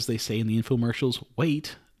 as they say in the infomercials,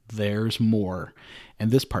 wait, there's more.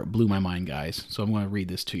 And this part blew my mind, guys. So I'm going to read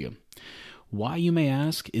this to you. Why, you may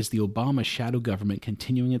ask, is the Obama shadow government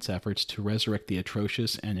continuing its efforts to resurrect the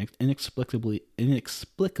atrocious and inexplicably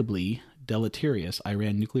deleterious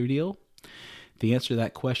Iran nuclear deal? The answer to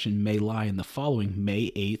that question may lie in the following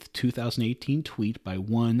May 8th, 2018 tweet by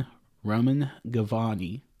one Raymond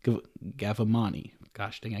Gavami.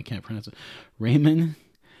 Gosh dang, I can't pronounce it. Raymond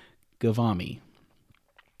Gavami,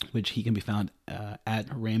 which he can be found at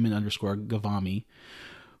Raymond_Gavami,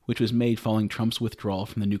 which was made following Trump's withdrawal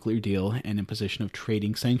from the nuclear deal and imposition of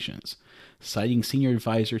trading sanctions. Citing senior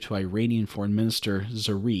advisor to Iranian Foreign Minister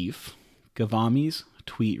Zarif, Gavami's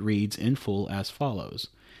tweet reads in full as follows.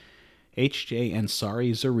 H.J.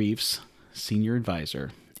 Ansari Zarif's senior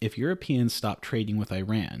advisor, if Europeans stop trading with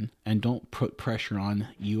Iran and don't put pressure on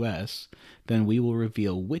U.S., then we will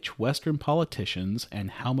reveal which Western politicians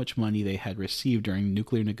and how much money they had received during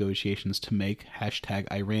nuclear negotiations to make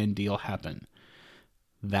 #Iran deal happen.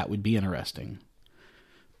 That would be interesting.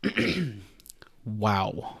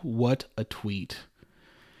 Wow, what a tweet.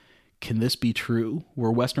 Can this be true?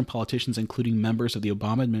 Were Western politicians, including members of the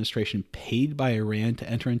Obama administration, paid by Iran to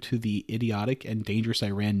enter into the idiotic and dangerous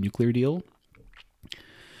Iran nuclear deal?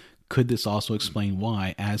 Could this also explain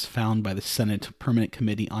why, as found by the Senate Permanent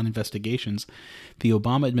Committee on Investigations, the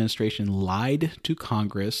Obama administration lied to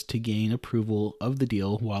Congress to gain approval of the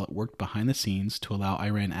deal while it worked behind the scenes to allow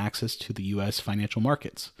Iran access to the U.S. financial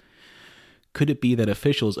markets? Could it be that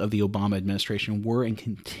officials of the Obama administration were and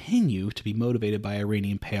continue to be motivated by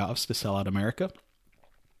Iranian payoffs to sell out America?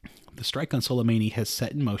 The strike on Soleimani has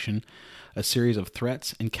set in motion a series of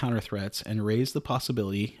threats and counter-threats and raised the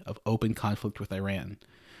possibility of open conflict with Iran.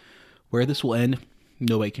 Where this will end,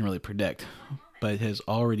 nobody can really predict, but it has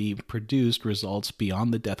already produced results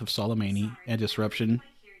beyond the death of Soleimani and disruption.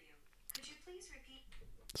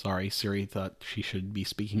 Sorry, Siri thought she should be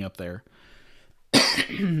speaking up there.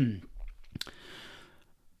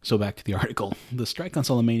 So back to the article. The strike on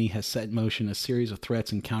Soleimani has set in motion a series of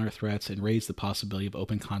threats and counter-threats and raised the possibility of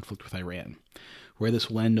open conflict with Iran. Where this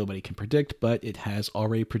will end, nobody can predict, but it has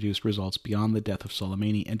already produced results beyond the death of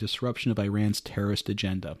Soleimani and disruption of Iran's terrorist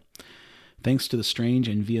agenda. Thanks to the strange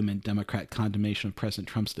and vehement Democrat condemnation of President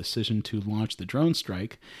Trump's decision to launch the drone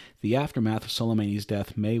strike, the aftermath of Soleimani's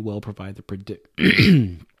death may well provide the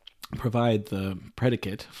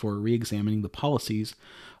predicate for re-examining the policies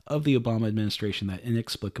of the Obama administration that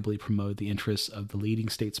inexplicably promoted the interests of the leading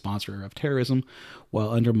state sponsor of terrorism while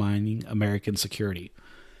undermining American security.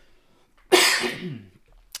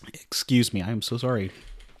 Excuse me, I am so sorry.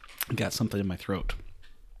 I got something in my throat.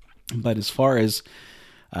 But as far as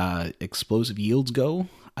explosive yields go,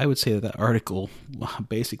 I would say that article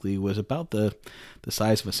basically was about the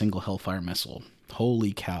size of a single Hellfire missile.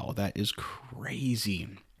 Holy cow, that is crazy.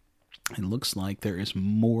 It looks like there is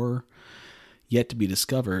more yet to be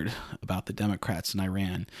discovered about the Democrats in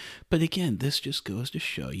Iran. But again, this just goes to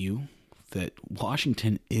show you that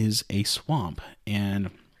Washington is a swamp and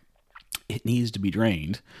it needs to be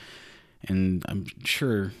drained. And I'm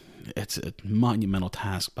sure it's a monumental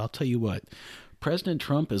task, but I'll tell you what, President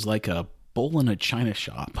Trump is like a bull in a china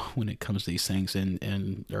shop when it comes to these things,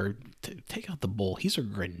 take out the bull. He's a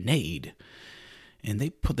grenade, and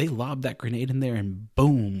they lob that grenade in there, and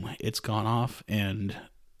boom, it's gone off. And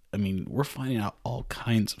I mean, we're finding out all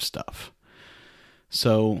kinds of stuff.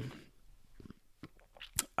 So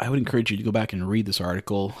I would encourage you to go back and read this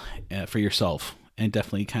article for yourself, and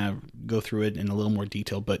definitely kind of go through it in a little more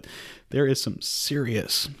detail. But there is some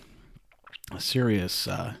serious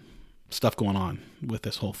stuff going on with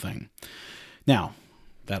this whole thing. Now,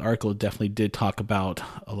 that article definitely did talk about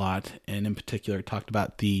a lot, and in particular talked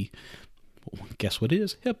about guess what it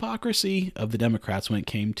is? Hypocrisy of the Democrats when it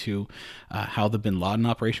came to how the Bin Laden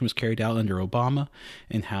operation was carried out under Obama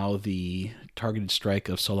and how the targeted strike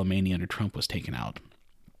of Soleimani under Trump was taken out.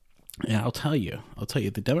 And I'll tell you,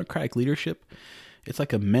 the Democratic leadership, it's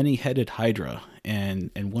like a many-headed hydra,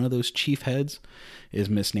 and one of those chief heads is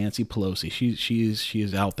Miss Nancy Pelosi. She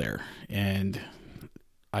is out there, and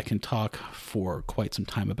I can talk for quite some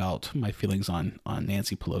time about my feelings on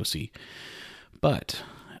Nancy Pelosi. But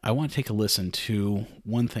I want to take a listen to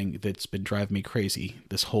one thing that's been driving me crazy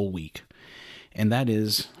this whole week, and that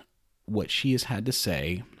is what she has had to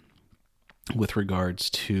say with regards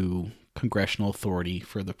to congressional authority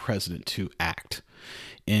for the president to act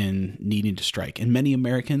in needing to strike. And many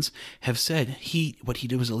Americans have said what he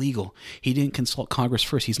did was illegal. He didn't consult Congress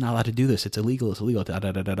first. He's not allowed to do this. It's illegal.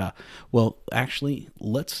 Well, actually,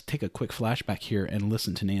 let's take a quick flashback here and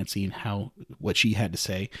listen to Nancy and what she had to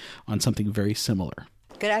say on something very similar.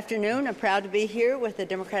 Good afternoon. I'm proud to be here with the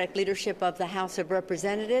Democratic leadership of the House of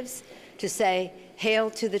Representatives to say,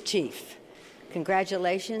 hail to the chief.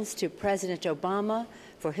 Congratulations to President Obama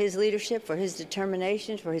for his leadership, for his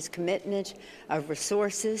determination, for his commitment of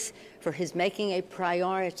resources, for his making a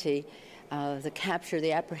priority the capture,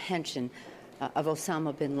 the apprehension of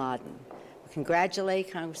Osama bin Laden.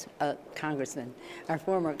 Congratulate Congressman, our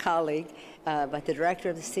former colleague, but the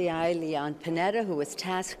director of the CIA, Leon Panetta, who was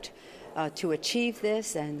tasked to achieve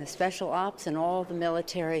this, and the special ops and all the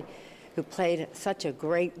military who played such a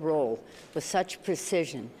great role with such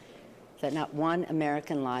precision that not one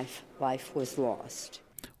American life was lost.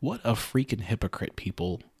 What a freaking hypocrite,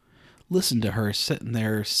 people. Listen to her sitting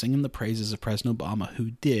there singing the praises of President Obama,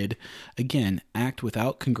 who did, again, act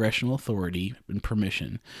without congressional authority and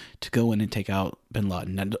permission to go in and take out bin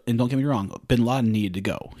Laden. And don't get me wrong, bin Laden needed to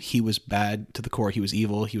go. He was bad to the core. He was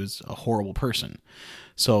evil. He was a horrible person.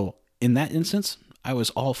 So in that instance, I was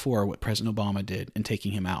all for what President Obama did in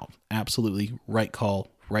taking him out. Absolutely right call,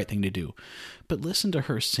 right thing to do. But listen to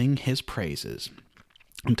her sing his praises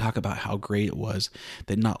and talk about how great it was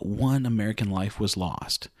that not one American life was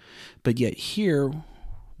lost. But yet here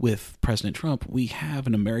with President Trump, we have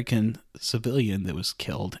an American civilian that was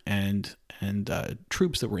killed and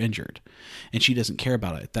troops that were injured. And she doesn't care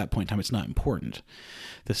about it. At that point in time, it's not important.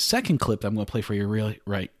 The second clip that I'm going to play for you real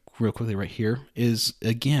quickly right here is,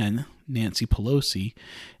 again, Nancy Pelosi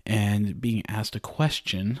and being asked a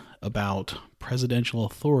question about presidential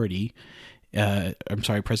authority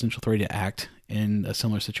to act in a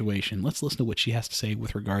similar situation. Let's listen to what she has to say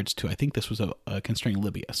with regards to, I think this was a concerning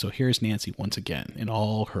Libya. So here's Nancy once again in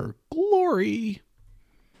all her glory.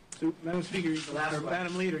 So, Madam Speaker,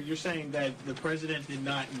 Madam Leader, you're saying that the president did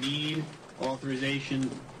not need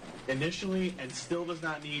authorization initially and still does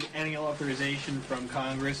not need any authorization from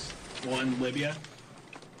Congress on Libya?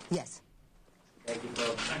 Yes.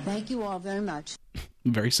 Thank you all very much.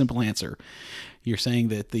 Very simple answer. You're saying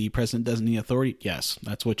that the president doesn't need authority? Yes,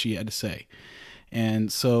 that's what she had to say.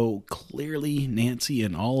 And so clearly Nancy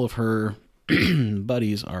and all of her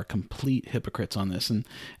buddies are complete hypocrites on this. And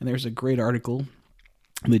there's a great article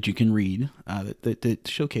that you can read that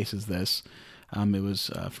showcases this. It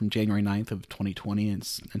was from January 9th of 2020, and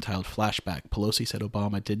it's entitled Flashback. Pelosi said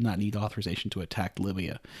Obama did not need authorization to attack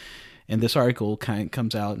Libya. And this article kind of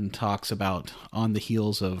comes out and talks about, on the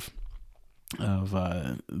heels of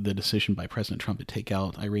the decision by President Trump to take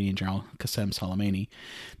out Iranian General Qasem Soleimani,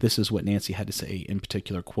 this is what Nancy had to say in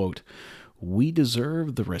particular, quote, "We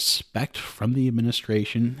deserve the respect from the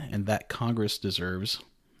administration and that Congress deserves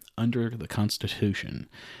under the Constitution."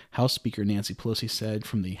 House Speaker Nancy Pelosi said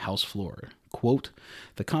from the House floor, quote,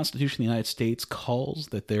 "The Constitution of the United States calls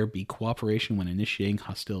that there be cooperation when initiating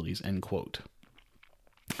hostilities," end quote.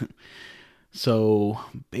 So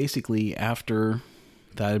basically, after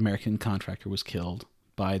that American contractor was killed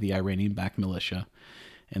by the Iranian-backed militia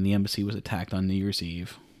and the embassy was attacked on New Year's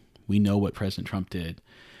Eve, we know what President Trump did.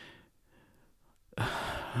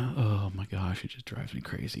 Oh my gosh, it just drives me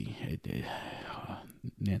crazy.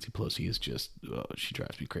 Nancy Pelosi is just, she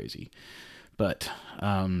drives me crazy. But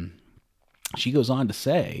she goes on to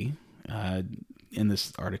say in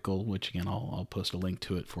this article, which again, I'll post a link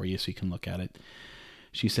to it for you so you can look at it.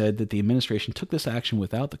 She said that the administration took this action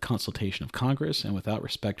without the consultation of Congress and without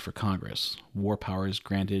respect for Congress, war powers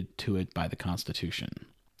granted to it by the Constitution.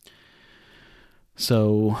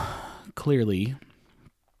 So clearly,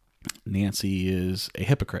 Nancy is a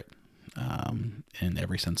hypocrite in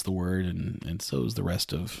every sense of the word, and so is the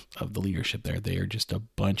rest of the leadership there. They are just a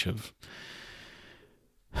bunch of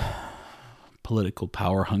political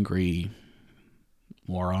power-hungry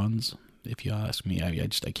morons. If you ask me, I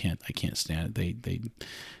can't stand it.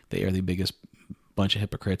 They are the biggest bunch of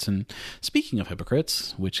hypocrites. And speaking of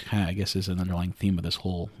hypocrites, which I guess is an underlying theme of this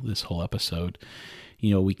whole episode,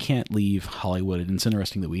 we can't leave Hollywood. And it's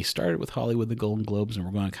interesting that we started with Hollywood, the Golden Globes, and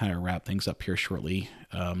we're going to kind of wrap things up here shortly,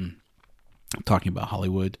 talking about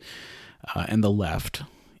Hollywood and the left.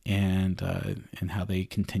 And how they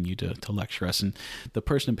continue to lecture us. And the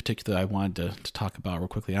person in particular I wanted to talk about real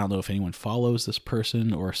quickly, I don't know if anyone follows this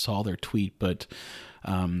person or saw their tweet, but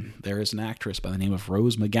there is an actress by the name of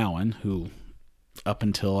Rose McGowan who, up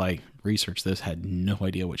until I researched this, had no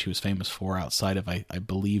idea what she was famous for outside of, I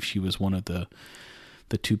believe she was one of the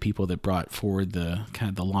two people that brought forward the kind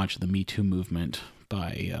of the launch of the Me Too movement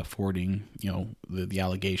by forwarding, the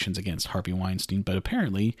allegations against Harvey Weinstein. But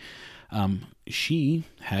apparently, she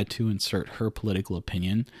had to insert her political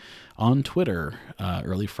opinion on Twitter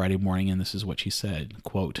early Friday morning, and this is what she said,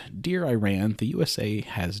 quote, "Dear Iran, the USA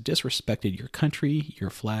has disrespected your country, your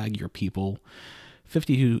flag, your people.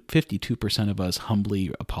 52% of us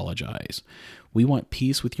humbly apologize. We want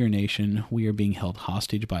peace with your nation. We are being held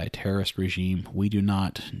hostage by a terrorist regime. We do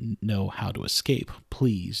not know how to escape.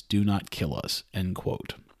 Please do not kill us, end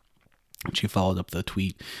quote. She followed up the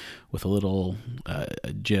tweet with a little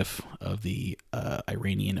gif of the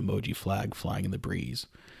Iranian emoji flag flying in the breeze.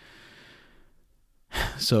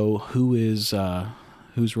 So who's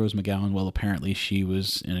Rose McGowan? Well, apparently she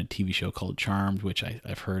was in a TV show called Charmed, which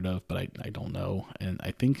I've heard of, but I don't know. And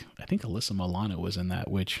I think Alyssa Milano was in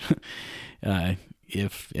that, which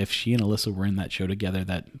if she and Alyssa were in that show together,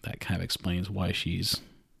 that kind of explains why she's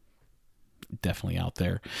definitely out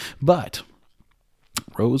there. But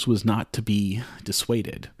Rose was not to be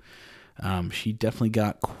dissuaded. She definitely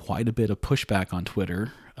got quite a bit of pushback on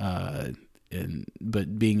Twitter,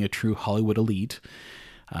 but being a true Hollywood elite,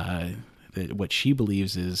 that what she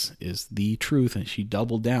believes is the truth, and she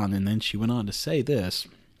doubled down. And then she went on to say this,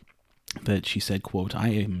 that she said, quote,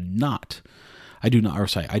 I do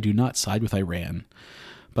not side with Iran,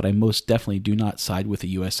 but I most definitely do not side with the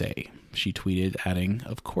USA. She tweeted, adding,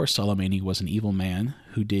 of course Soleimani was an evil man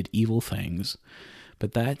who did evil things,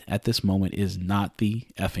 but that at this moment is not the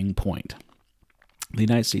effing point. The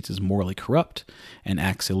United States is morally corrupt and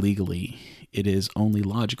acts illegally. It is only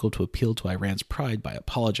logical to appeal to Iran's pride by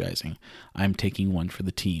apologizing. I'm taking one for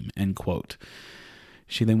the team, end quote.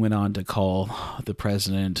 She then went on to call the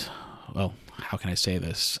president, well, how can I say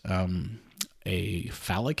this, a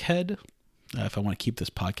phallic head, if I want to keep this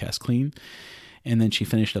podcast clean. And then she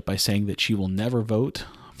finished up by saying that she will never vote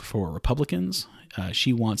for Republicans.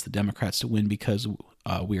 She wants the Democrats to win because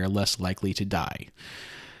we are less likely to die.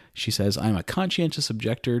 She says, I'm a conscientious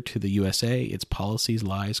objector to the USA, its policies,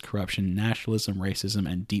 lies, corruption, nationalism,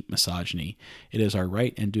 racism, and deep misogyny. It is our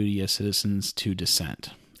right and duty as citizens to dissent.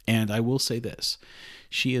 And I will say this,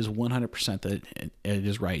 she is 100% that it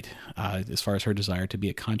is right as far as her desire to be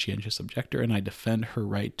a conscientious objector, and I defend her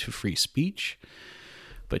right to free speech.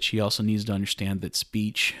 But she also needs to understand that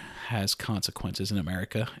speech has consequences in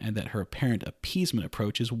America, and that her apparent appeasement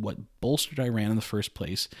approach is what bolstered Iran in the first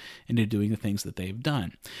place into doing the things that they've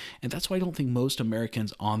done. And that's why I don't think most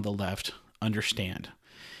Americans on the left understand.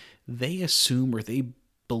 They assume, or they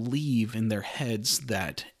believe in their heads,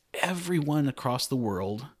 that everyone across the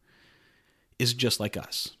world is just like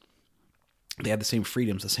us. They have the same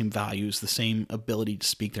freedoms, the same values, the same ability to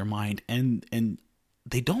speak their mind, and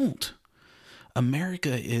they don't.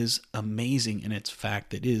 America is amazing in its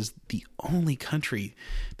fact that it is the only country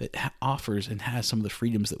that offers and has some of the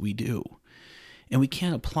freedoms that we do. And we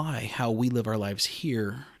can't apply how we live our lives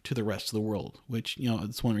here to the rest of the world, which,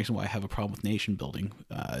 it's one reason why I have a problem with nation building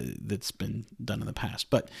that's been done in the past.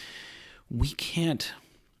 But we can't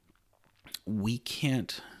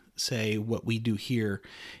say what we do here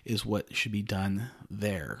is what should be done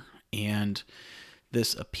there. And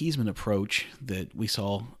this appeasement approach that we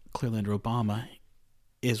saw clearly under Obama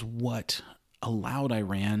is what allowed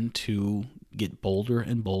Iran to get bolder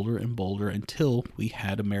and bolder and bolder until we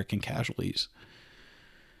had American casualties.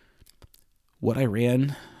 What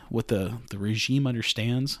the regime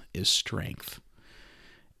understands is strength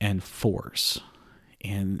and force.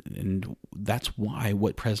 And that's why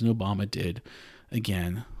what President Obama did,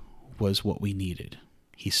 again, was what we needed.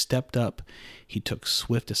 He stepped up, he took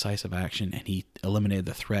swift, decisive action, and he eliminated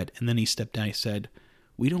the threat. And then he stepped down, he said,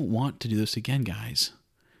 we don't want to do this again, guys.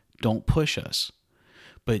 Don't push us.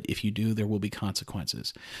 But if you do, there will be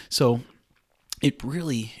consequences. So it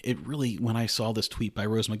really, when I saw this tweet by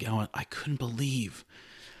Rose McGowan, I couldn't believe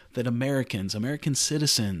that American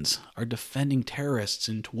citizens are defending terrorists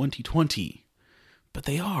in 2020. But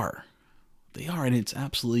they are. They are, and it's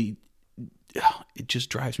absolutely, it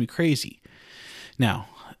just drives me crazy. Now,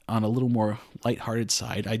 on a little more lighthearted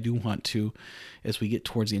side, I do want to, as we get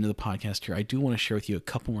towards the end of the podcast here, I do want to share with you a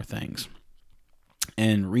couple more things.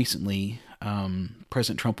 And recently,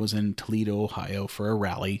 President Trump was in Toledo, Ohio for a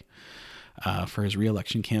rally for his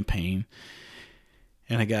re-election campaign.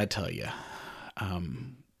 And I got to tell you,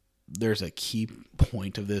 there's a key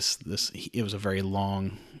point of this. It was a very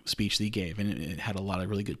long speech that he gave, and it had a lot of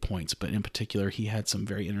really good points. But in particular, he had some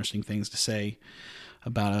very interesting things to say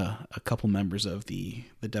about a couple members of the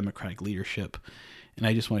Democratic leadership. And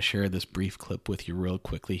I just want to share this brief clip with you real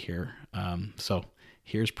quickly here. So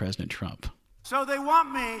here's President Trump. So they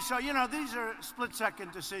want me, these are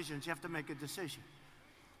split-second decisions. You have to make a decision.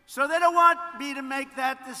 So they don't want me to make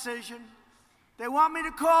that decision. They want me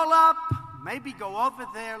to call up, maybe go over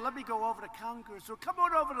there. Let me go over to Congress. Or come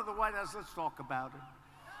on over to the White House. Let's talk about it.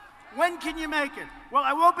 When can you make it? Well,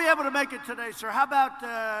 I won't be able to make it today, sir. How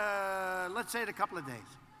about, let's say, in a couple of days?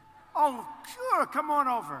 Oh, sure. Come on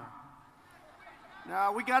over.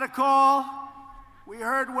 Now, we got a call. We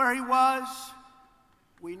heard where he was.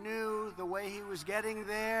 We knew the way he was getting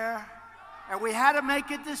there. And we had to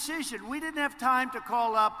make a decision. We didn't have time to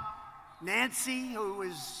call up Nancy, who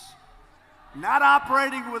was not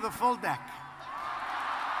operating with a full deck.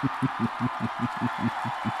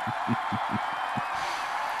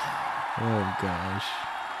 Oh, gosh.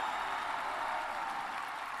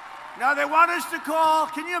 Now they want us to call,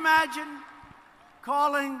 can you imagine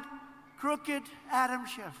calling crooked Adam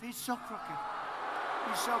Schiff? He's so crooked.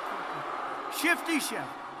 He's so crooked. Shifty Schiff.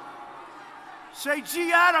 Say,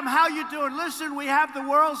 gee, Adam, how you doing? Listen, we have the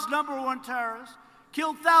world's #1 terrorist,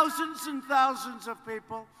 killed thousands and thousands of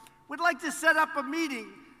people. We'd like to set up a meeting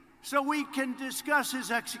so we can discuss his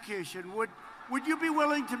execution. Would you be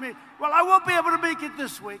willing to meet? Well, I won't be able to make it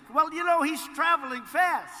this week. Well, you know, he's traveling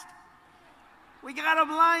fast. We got him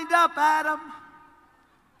lined up, Adam.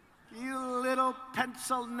 You little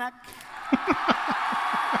pencil neck.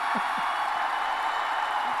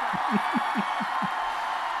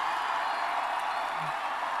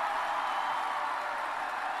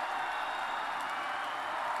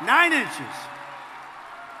 Nine inches.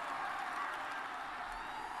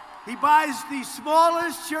 He buys the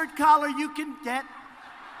smallest shirt collar you can get,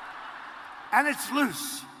 and it's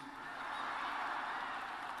loose.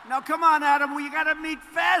 Now, come on, Adam. We got to meet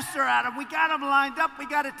faster, Adam. We got him lined up. We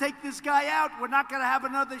got to take this guy out. We're not going to have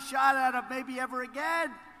another shot at him maybe ever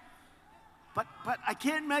again. But I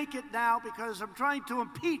can't make it now because I'm trying to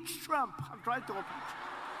impeach Trump. I'm trying to impeach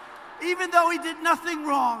him. Even though he did nothing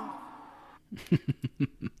wrong.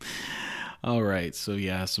 All right. So,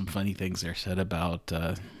 yeah, some funny things are said about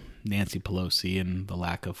Nancy Pelosi and the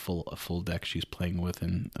lack of a full deck she's playing with.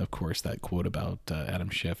 And, of course, that quote about Adam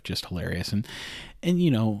Schiff, just hilarious. And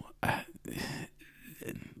you know,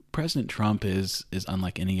 President Trump is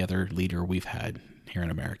unlike any other leader we've had here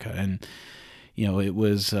in America. And, you know, it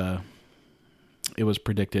was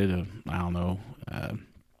predicted, I don't know,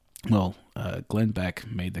 Glenn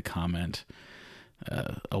Beck made the comment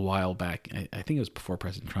a while back, I think it was before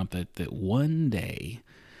President Trump, that one day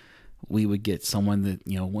we would get someone that,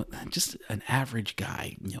 you know, just an average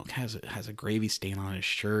guy, you know, has a gravy stain on his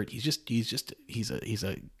shirt. He's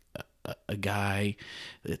a guy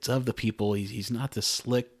that's of the people. He's not the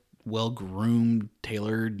slick, well-groomed,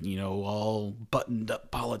 tailored, you know, all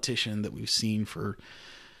buttoned-up politician that we've seen for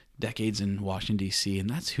decades in Washington, D.C., and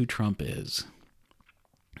that's who Trump is.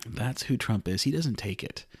 That's who Trump is. He doesn't take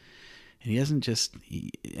it. And he doesn't just,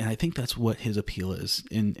 and I think that's what his appeal is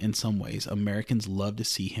in some ways. Americans love to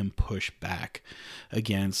see him push back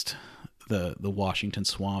against the Washington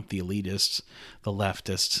swamp, the elitists, the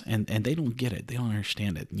leftists, and they don't get it. They don't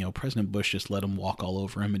understand it. You know, President Bush just let him walk all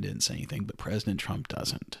over him and didn't say anything, but President Trump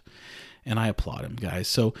doesn't. And I applaud him, guys.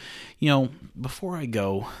 So, you know, before I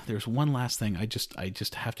go, there's one last thing I just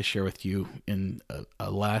have to share with you in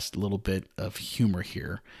a last little bit of humor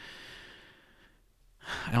here.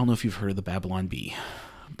 I don't know if you've heard of the Babylon Bee,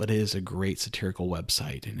 but it is a great satirical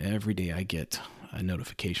website, and every day I get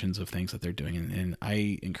notifications of things that they're doing, and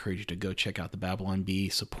I encourage you to go check out the Babylon Bee,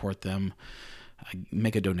 support them,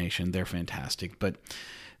 make a donation. They're fantastic. But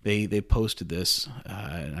they posted this,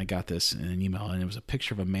 and I got this in an email, and it was a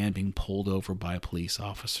picture of a man being pulled over by a police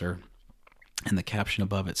officer, and the caption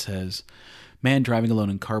above it says, "Man driving alone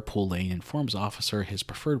in carpool lane informs officer his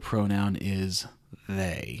preferred pronoun is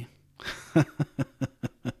they."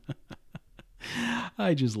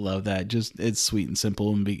 I just love that. Just, it's sweet and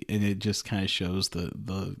simple, and it just kind of shows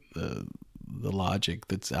the logic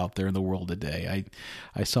that's out there in the world today.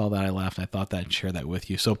 I saw that, I laughed, I thought that I'd share that with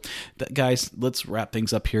you. So, guys, let's wrap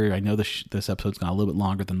things up here. I know this episode's gone a little bit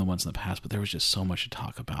longer than the ones in the past, but there was just so much to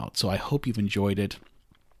talk about. So I hope you've enjoyed it.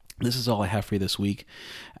 This is all I have for you this week.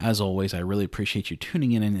 As always, I really appreciate you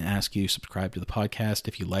tuning in and ask you to subscribe to the podcast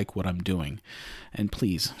if you like what I'm doing. And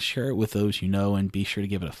please share it with those you know, and be sure to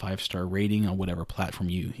give it a 5-star rating on whatever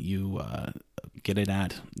platform you get it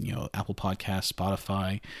at, you know, Apple Podcasts,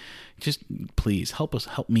 Spotify. Just please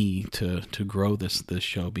help me to grow this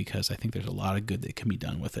show, because I think there's a lot of good that can be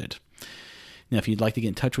done with it. Now, if you'd like to get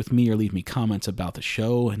in touch with me or leave me comments about the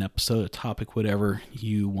show, an episode, a topic, whatever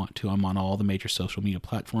you want to, I'm on all the major social media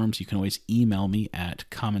platforms. You can always email me at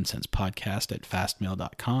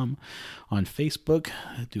commonsensepodcast@fastmail.com. On Facebook,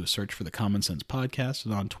 do a search for the Common Sense Podcast.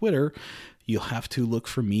 And on Twitter, you'll have to look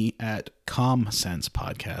for me at ComSense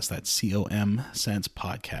Podcast. That's COM Sense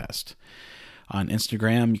Podcast. On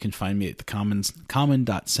Instagram, you can find me at the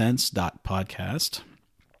common.sense.podcast.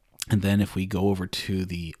 And then if we go over to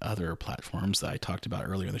the other platforms that I talked about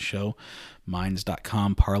earlier in the show,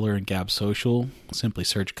 Minds.com, Parler, and Gab Social, simply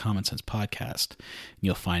search Common Sense Podcast, and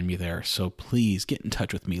you'll find me there. So please get in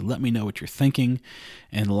touch with me. Let me know what you're thinking.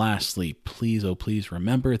 And lastly, please, oh please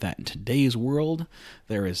remember that in today's world,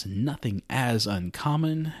 there is nothing as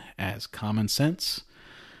uncommon as common sense.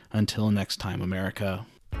 Until next time, America,